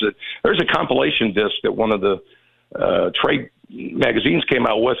came in and said, there's a compilation disc that one of the trade magazines came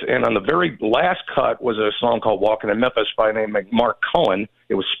out with, and on the very last cut was a song called Walking in Memphis by a name like Mark Cohen.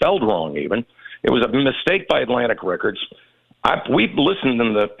 It was spelled wrong even. It was a mistake by Atlantic Records. We listened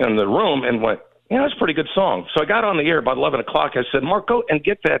in the room and went, that's a pretty good song. So I got on the air about 11 o'clock. I said, Mark, go and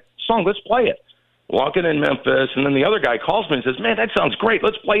get that song. Let's play it. Walking in Memphis. And then the other guy calls me and says, man, that sounds great.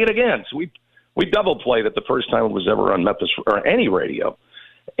 Let's play it again. So we double played it the first time it was ever on Memphis or any radio.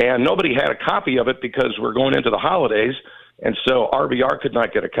 And nobody had a copy of it because we're going into the holidays. And so RBR could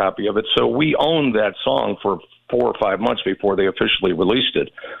not get a copy of it. So we owned that song for 4 or 5 months before they officially released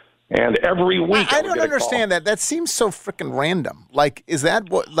it. And every week I don't understand that. That seems so freaking random. Like, is that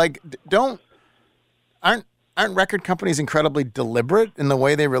what, aren't record companies incredibly deliberate in the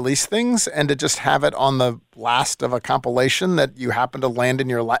way they release things, and to just have it on the last of a compilation that you happen to land in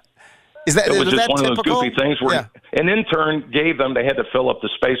your lap? It was just one typical? Of those goofy things where an intern gave them, they had to fill up the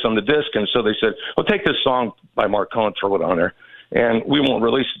space on the disc, and so they said, well, take this song by Mark Cohen, throw it on there, and we won't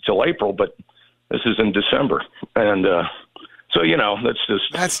release it till April, but this is in December. And so,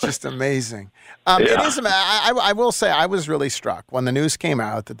 that's just amazing. It is. I will say I was really struck when the news came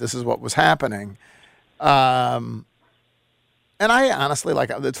out that this is what was happening. And I honestly,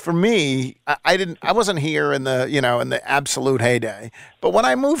 for me, I wasn't here in the absolute heyday, but when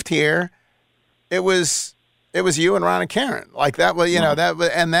I moved here, it was you and Ron and Karen. Like that was,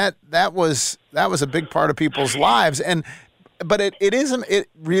 that was a big part of people's lives. But it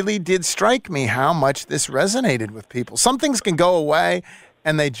really did strike me how much this resonated with people. Some things can go away,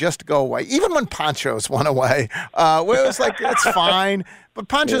 and they just go away. Even when Ponchos went away, where it was like, that's fine. But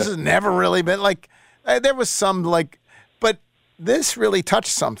Ponchos has never really been like, there was some like, but this really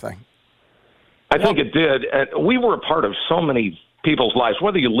touched something. I think it did. And we were a part of so many people's lives,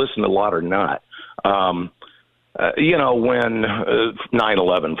 whether you listened a lot or not. You know, when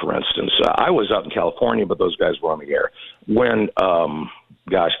 9/11, for instance, I was out in California, but those guys were on the air. When,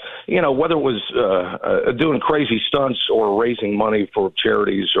 you know, whether it was doing crazy stunts or raising money for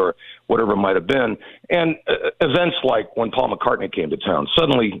charities or whatever it might have been, and events like when Paul McCartney came to town,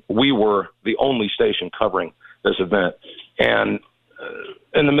 suddenly we were the only station covering this event. And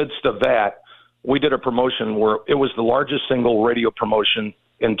in the midst of that, we did a promotion where it was the largest single radio promotion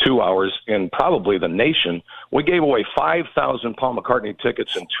in 2 hours in probably the nation. We gave away 5,000 Paul McCartney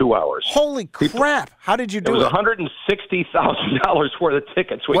tickets in 2 hours. Holy crap. How did you do it? It was $160,000 worth of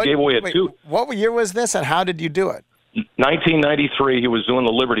tickets we gave away at two. What year was this, and how did you do it? 1993, he was doing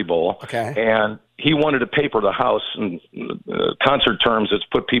the Liberty Bowl. Okay. And he wanted to paper the house in concert terms that's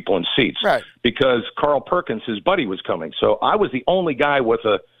put people in seats. Right. Because Carl Perkins, his buddy, was coming. So I was the only guy with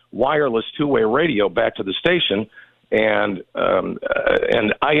a wireless two-way radio back to the station. And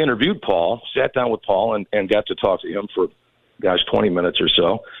I interviewed Paul, sat down with Paul, and got to talk to him for, 20 minutes or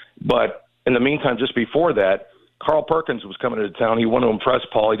so. But in the meantime, just before that, Carl Perkins was coming into town. He wanted to impress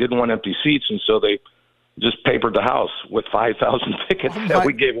Paul. He didn't want empty seats, and so they just papered the house with 5,000 tickets that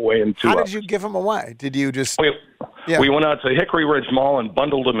we gave away in 2 hours. How did you give them away? Did you just... We went out to Hickory Ridge Mall and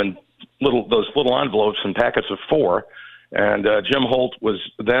bundled them in those little envelopes in packets of 4. And Jim Holt was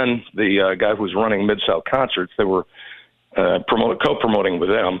then the guy who was running Mid-South Concerts. They were co-promoting with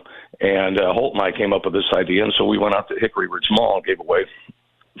them. And Holt and I came up with this idea. And so we went out to Hickory Ridge Mall and gave away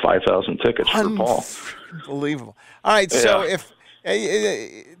 5,000 tickets for Paul. Unbelievable. All right, so if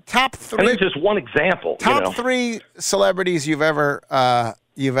top 3... And that's just one example. Top 3 celebrities you've ever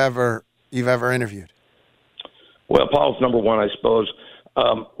interviewed. Well, Paul's number 1, I suppose.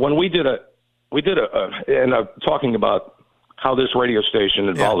 When we did and talking about how this radio station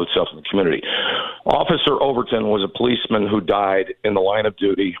involved itself in the community. Officer Overton was a policeman who died in the line of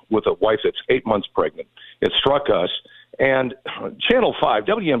duty with a wife that's 8 months pregnant. It struck us. And Channel 5,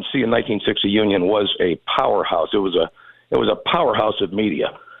 WMC in 1960 Union was a powerhouse. It was a powerhouse of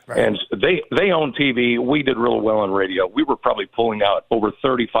media. Right. And they owned TV. We did real well on radio. We were probably pulling out over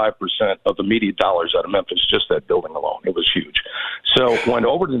 35% of the media dollars out of Memphis, just that building alone. It was huge. So when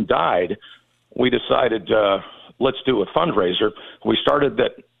Overton died, we decided, let's do a fundraiser. We started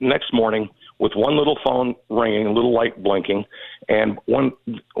that next morning with one little phone ringing, a little light blinking, and when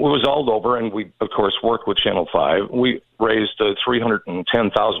it was all over, and we, of course, worked with Channel 5, we raised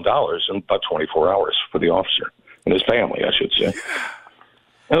 $310,000 in about 24 hours for the officer and his family, I should say.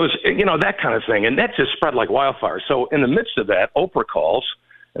 It was, that kind of thing, and that just spread like wildfire. So in the midst of that, Oprah calls.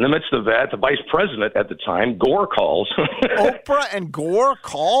 In the midst of that, the vice president at the time, Gore, calls. Oprah and Gore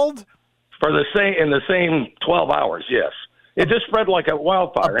called? In the same 12 hours, yes. It just spread like a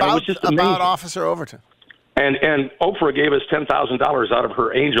wildfire. And it was just amazing. About Officer Overton. And Oprah gave us $10,000 out of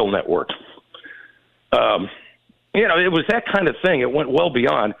her angel network. It was that kind of thing. It went well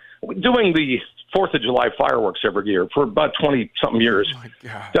beyond. Doing the 4th of July fireworks every year for about 20-something years,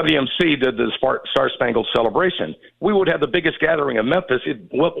 WMC did the Star-Spangled Celebration. We would have the biggest gathering in Memphis. It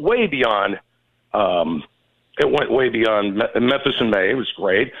went way beyond Memphis in May. It was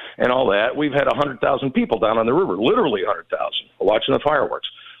great and all that. We've had 100,000 people down on the river, literally 100,000, watching the fireworks.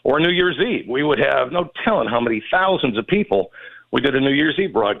 Or New Year's Eve. We would have no telling how many thousands of people. We did a New Year's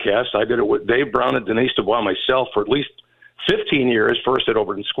Eve broadcast. I did it with Dave Brown and Denise Dubois myself for at least 15 years, first at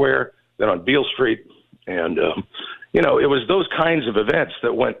Overton Square, then on Beale Street. And, it was those kinds of events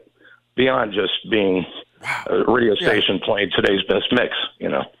that went beyond just being a radio station playing today's best mix,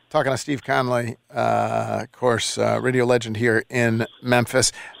 Talking to Steve Conley, of course, radio legend here in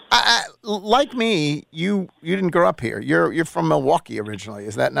Memphis. Like me, you didn't grow up here. You're from Milwaukee originally.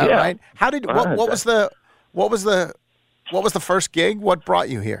 Is that not right? How did what was the first gig? What brought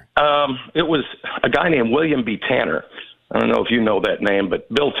you here? It was a guy named William B. Tanner. I don't know if you know that name, but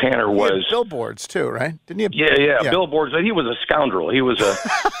Bill Tanner was... He had billboards, too, right? Didn't he have... Yeah, billboards. He was a scoundrel. He was a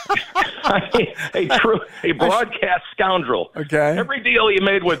broadcast scoundrel. Okay. Every deal you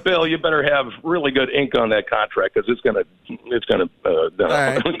made with Bill, you better have really good ink on that contract because it's gonna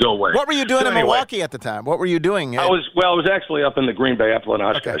go away. What were you doing in Milwaukee at the time? What were you doing? I was actually up in the Green Bay, Apple, and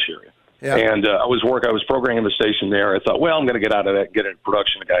Oshkosh area. Yeah. And I was programming the station there. I thought, well, I'm going to get out of that, get into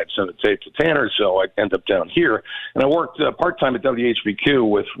production. The guy had sent a tape to Tanner, so I end up down here. And I worked part-time at WHBQ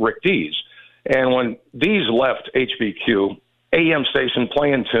with Rick Dees. And when Dees left HBQ, AM station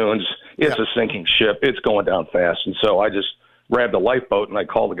playing tunes, it's a sinking ship. It's going down fast. And so I just grabbed a lifeboat, and I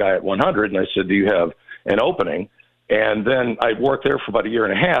called the guy at 100, and I said, do you have an opening? And then I worked there for about a year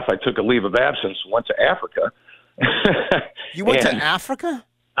and a half. I took a leave of absence, went to Africa. You went to Africa?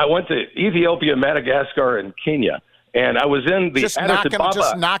 I went to Ethiopia, Madagascar, and Kenya. And I was in the just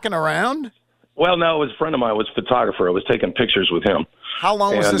knocking around? Well, no, it was a friend of mine was a photographer. I was taking pictures with him. How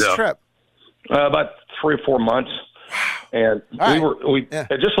long was this trip? About 3 or 4 months. And we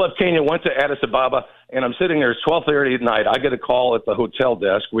had just left Kenya, went to Addis Ababa, and I'm sitting there. It's 12:30 at night. I get a call at the hotel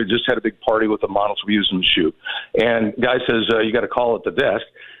desk. We just had a big party with the models we used in the shoot. And guy says, you got a call at the desk.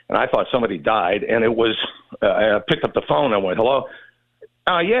 And I thought somebody died. And it was, I picked up the phone. I went, hello?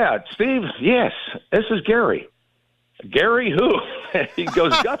 Yeah, Steve? Yes, this is Gary. Gary who? He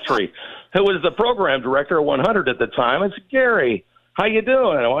goes, Guthrie, who was the program director at 100 at the time. It's Gary. How you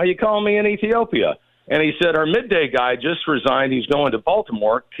doing? Why are you calling me in Ethiopia? And he said, our midday guy just resigned. He's going to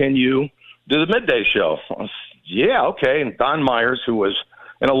Baltimore. Can you do the midday show? I said, yeah, okay. And Don Myers, who was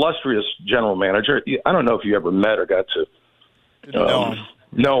an illustrious general manager, I don't know if you ever met or got to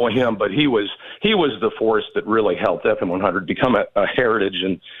know him, but he was the force that really helped FM 100 become a heritage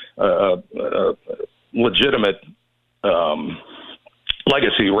and legitimate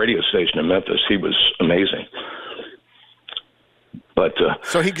legacy radio station in Memphis. He was amazing. But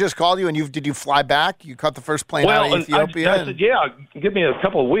so he just called you, and did you fly back? You caught the first plane out of Ethiopia? I said, yeah, give me a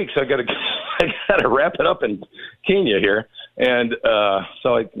couple of weeks. I got to wrap it up in Kenya here. And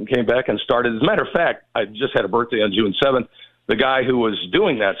so I came back and started. As a matter of fact, I just had a birthday on June 7th. The guy who was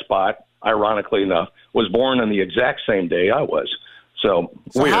doing that spot, ironically enough, was born on the exact same day I was. So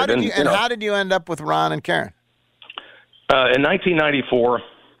weird. How did you end up with Ron and Karen? In 1994,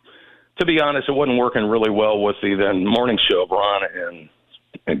 to be honest, it wasn't working really well with the then morning show of Ron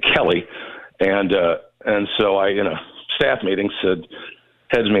and Kelly. And so I, in a staff meeting,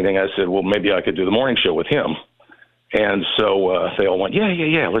 heads meeting, I said, well, maybe I could do the morning show with him. And so they all went,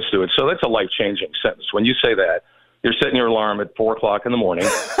 yeah, let's do it. So that's a life-changing sentence. When you say that, you're setting your alarm at 4 o'clock in the morning,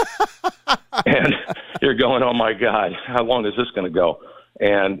 and you're going, oh, my God, how long is this going to go?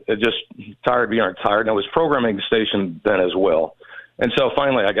 And it just tired being tired. And I was programming the station then as well. And so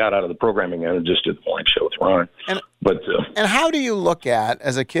finally I got out of the programming and just did the morning show with Ron. And how do you look at,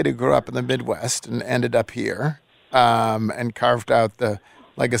 as a kid who grew up in the Midwest and ended up here and carved out the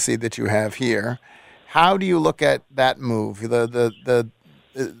legacy that you have here, how do you look at that move, the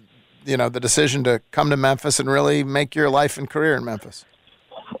decision to come to Memphis and really make your life and career in Memphis?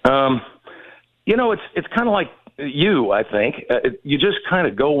 It's kind of like you, I think. You just kind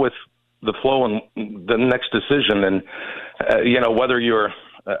of go with the flow and the next decision. And, whether you're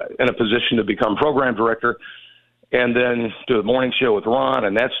in a position to become program director and then do a morning show with Ron,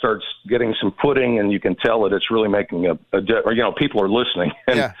 and that starts getting some footing, and you can tell that it's really making people are listening.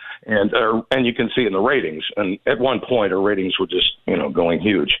 And you can see it in the ratings. And at one point, our ratings were just, going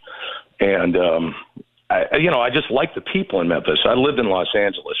huge. And, I just like the people in Memphis. I lived in Los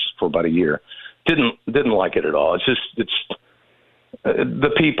Angeles for about a year. Didn't like it at all. It's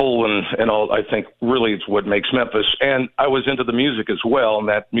the people and all, I think, really it's what makes Memphis. And I was into the music as well, and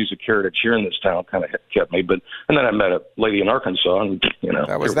that music heritage here in this town kind of kept me. And then I met a lady in Arkansas, and,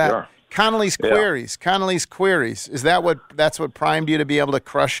 that was that. Conley's Queries. Conley's Queries. Is that's what primed you to be able to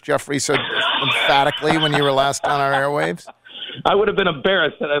crush Jeffrey so emphatically when you were last on our airwaves? I would have been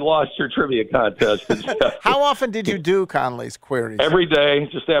embarrassed that I lost your trivia contest. How often did you do Conley's Queries? Every day,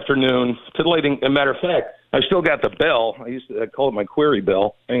 just afternoon. Titillating. As a matter of fact, I still got the bell. I call it my query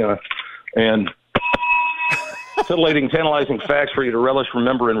bell. Hang on. And titillating, tantalizing facts for you to relish,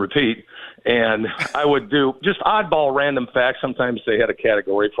 remember, and repeat. And I would do just oddball random facts. Sometimes they had a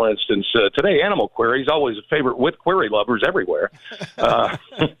category. For instance, today, animal queries, always a favorite with query lovers everywhere. The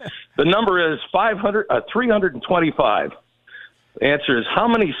number is 325. The answer is, how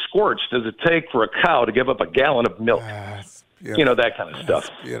many squirts does it take for a cow to give up a gallon of milk? That kind of stuff.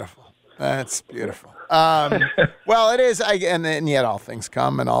 That's beautiful. Well, it is, and yet all things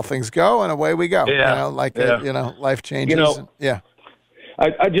come and all things go, and away we go. Yeah. Life changes.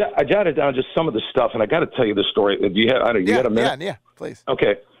 I jotted down just some of the stuff, and I got to tell you the story. Do you have a minute? Yeah, please.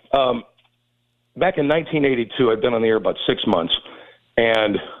 Okay. Back in 1982, I'd been on the air about 6 months,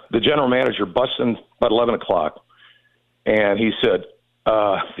 and the general manager busts in about 11 o'clock. And he said,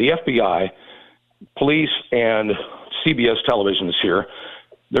 the FBI, police, and CBS television is here.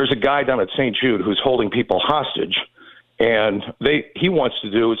 There's a guy down at St. Jude who's holding people hostage, and he wants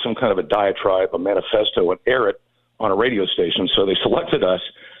to do some kind of a diatribe, a manifesto, and air it on a radio station. So they selected us,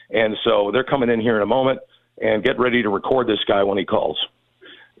 and so they're coming in here in a moment and get ready to record this guy when he calls.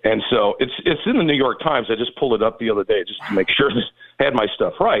 And so it's in the New York Times. I just pulled it up the other day just to make sure I had my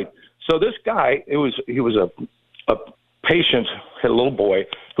stuff right. So this guy, he was a patient had a little boy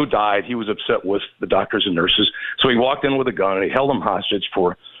who died. He was upset with the doctors and nurses. So he walked in with a gun and he held him hostage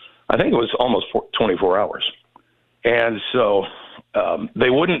for, I think it was almost 24 hours. And so they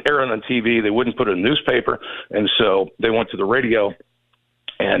wouldn't air it on TV. They wouldn't put it in the newspaper. And so they went to the radio.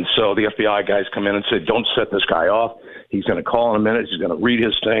 And so the FBI guys come in and said, don't set this guy off. He's going to call in a minute. He's going to read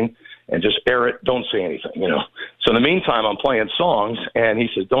his thing and just air it. Don't say anything, you know. So in the meantime, I'm playing songs, and he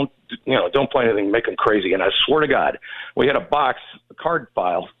says, don't play anything, make him crazy. And I swear to God, we had a box, a card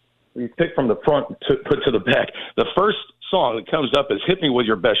file. We pick from the front to put to the back. The first song that comes up is "Hit Me With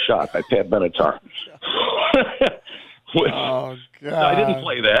Your Best Shot" by Pat Benatar. Oh, God. I didn't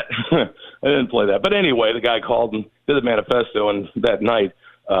play that. But anyway, the guy called and did the manifesto, and that night,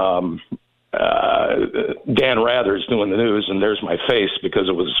 Dan Rather's doing the news, and there's my face because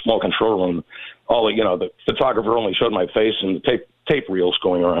it was a small control room. The photographer only showed my face and the tape reels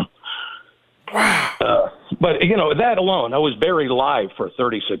going around. Wow. But that alone, I was buried alive for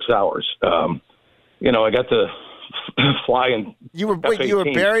 36 hours. I got to fly in. You were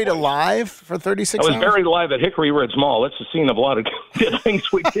buried alive for 36 hours? I was buried alive at Hickory Ridge Mall. That's the scene of a lot of good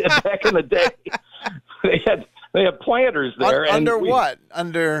things we did back in the day. They had planters there. Under what?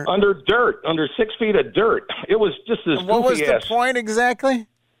 Under dirt, under 6 feet of dirt. It was just this. What was the point exactly?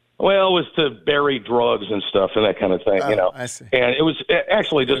 Well, it was to bury drugs and stuff and that kind of thing, I see. And it was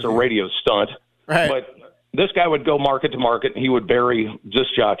actually just a radio stunt. Right. But this guy would go market to market, and he would bury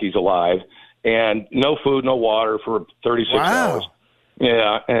disc jockeys alive, and no food, no water for 36 hours.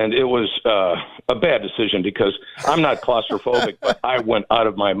 Yeah, and it was a bad decision because I'm not claustrophobic, but I went out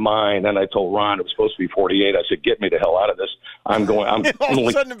of my mind, and I told Ron it was supposed to be 48. I said, "Get me the hell out of this! I'm going." I'm all of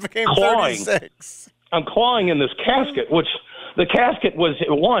a sudden it became clawing. 36. I'm clawing in this casket, which the casket was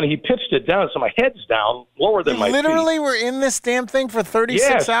one. He pitched it down, so my head's down, lower than my feet. Literally, were in this damn thing for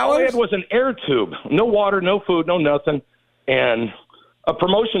 36 hours. All I had was an air tube, no water, no food, no nothing, and a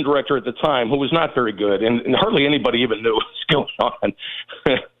promotion director at the time who was not very good, and hardly anybody even knew what was going on,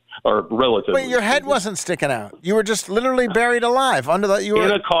 or relatively. Wait, your head wasn't sticking out. You were just literally buried alive under the. You were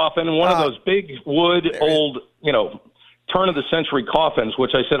in a coffin, one of those big wood, old, turn of the century coffins.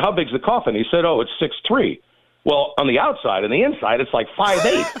 Which I said, "How big's the coffin?" He said, "Oh, it's 6'3". Well, on the outside and the inside, it's like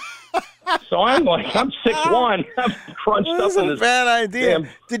 5'8". So I'm 6'1". I'm crunched up in this. Bad idea.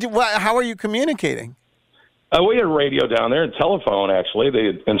 Damn. How are you communicating? We had a radio down there, and telephone actually they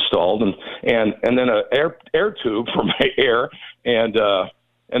had installed, and then an air tube for my air, and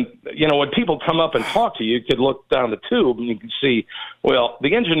when people come up and talk to you, you could look down the tube and you could see. Well,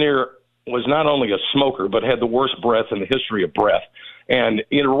 the engineer was not only a smoker, but had the worst breath in the history of breath, and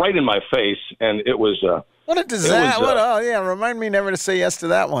right in my face, and it was. What a disaster! Remind me never to say yes to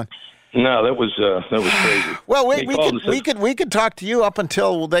that one. No, that was crazy. Well, we could talk to you up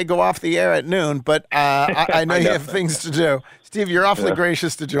until they go off the air at noon, but I know you have things to do. Steve, you're awfully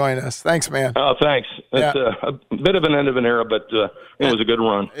gracious to join us. Thanks, man. Oh, thanks. It's a bit of an end of an era, but it was a good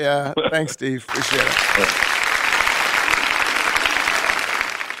run. Yeah, thanks, Steve. Appreciate it.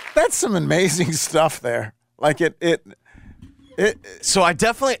 That's some amazing stuff there. So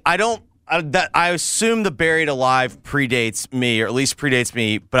I assume the buried alive predates me, or at least predates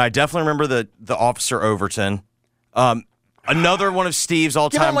me, but I definitely remember the Officer Overton. Another one of Steve's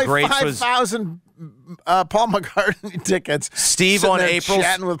all-time greats was 5,000 Paul McCartney tickets. Steve on April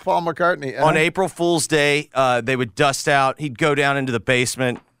chatting with Paul McCartney on April Fool's Day. They would dust out. He'd go down into the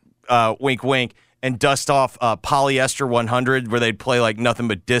basement, wink, wink, and dust off Polyester 100, where they'd play nothing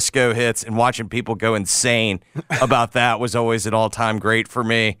but disco hits, and watching people go insane about that was always an all-time great for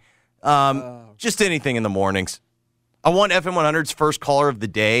me. Just anything in the mornings. I won FM 100's first caller of the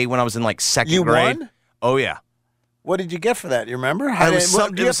day when I was in second grade. You won? Oh, yeah. What did you get for that? You remember?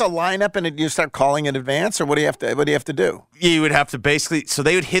 Do you have to line up and you start calling in advance, or what do you have to do? You would have to basically, so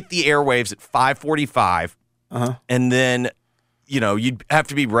they would hit the airwaves at 5:45, and then, you'd have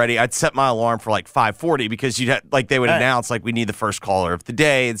to be ready. I'd set my alarm for 5:40 because they would announce we need the first caller of the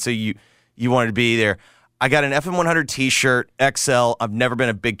day, and so you wanted to be there. I got an FM 100 T-shirt, XL. I've never been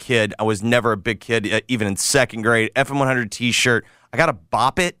a big kid. I was never a big kid, even in second grade. FM 100 T-shirt. I got a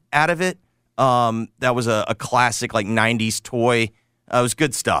Bop It out of it. That was a classic, 90s toy. It was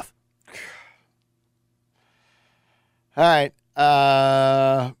good stuff. All right.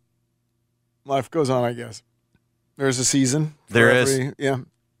 Life goes on, I guess. There's a season. There is. Yeah.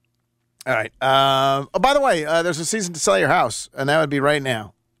 All right. By the way, there's a season to sell your house, and that would be right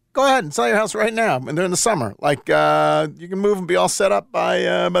now. Go ahead and sell your house right now, and during the summer. You can move and be all set up by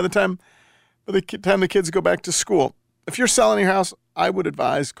the time the kids go back to school. If you're selling your house, I would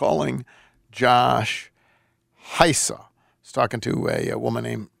advise calling Josh Heisa. I was talking to a woman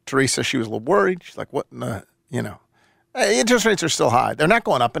named Teresa. She was a little worried. She's like, "What in the Interest rates are still high. They're not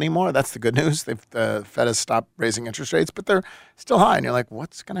going up anymore. That's the good news. The Fed has stopped raising interest rates, but they're still high. And you're like,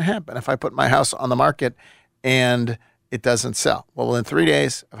 what's going to happen if I put my house on the market and it doesn't sell? Well, within 3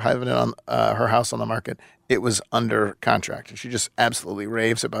 days of having it on her house on the market, it was under contract. And she just absolutely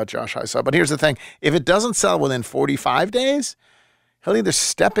raves about Josh Hysaw. But here's the thing. If it doesn't sell within 45 days, he'll either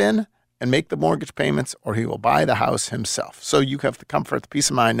step in and make the mortgage payments, or he will buy the house himself. So you have the comfort, the peace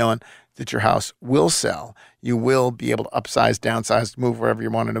of mind knowing that your house will sell. You will be able to upsize, downsize, move wherever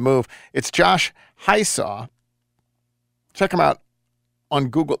you wanted to move. It's Josh Hysaw. Check him out on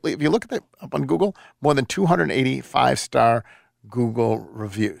Google. If you look at it up on Google, more than 280 5-star Google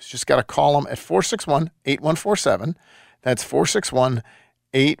reviews. Just got to call him at 461-8147. That's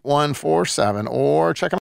 461-8147, or check him out.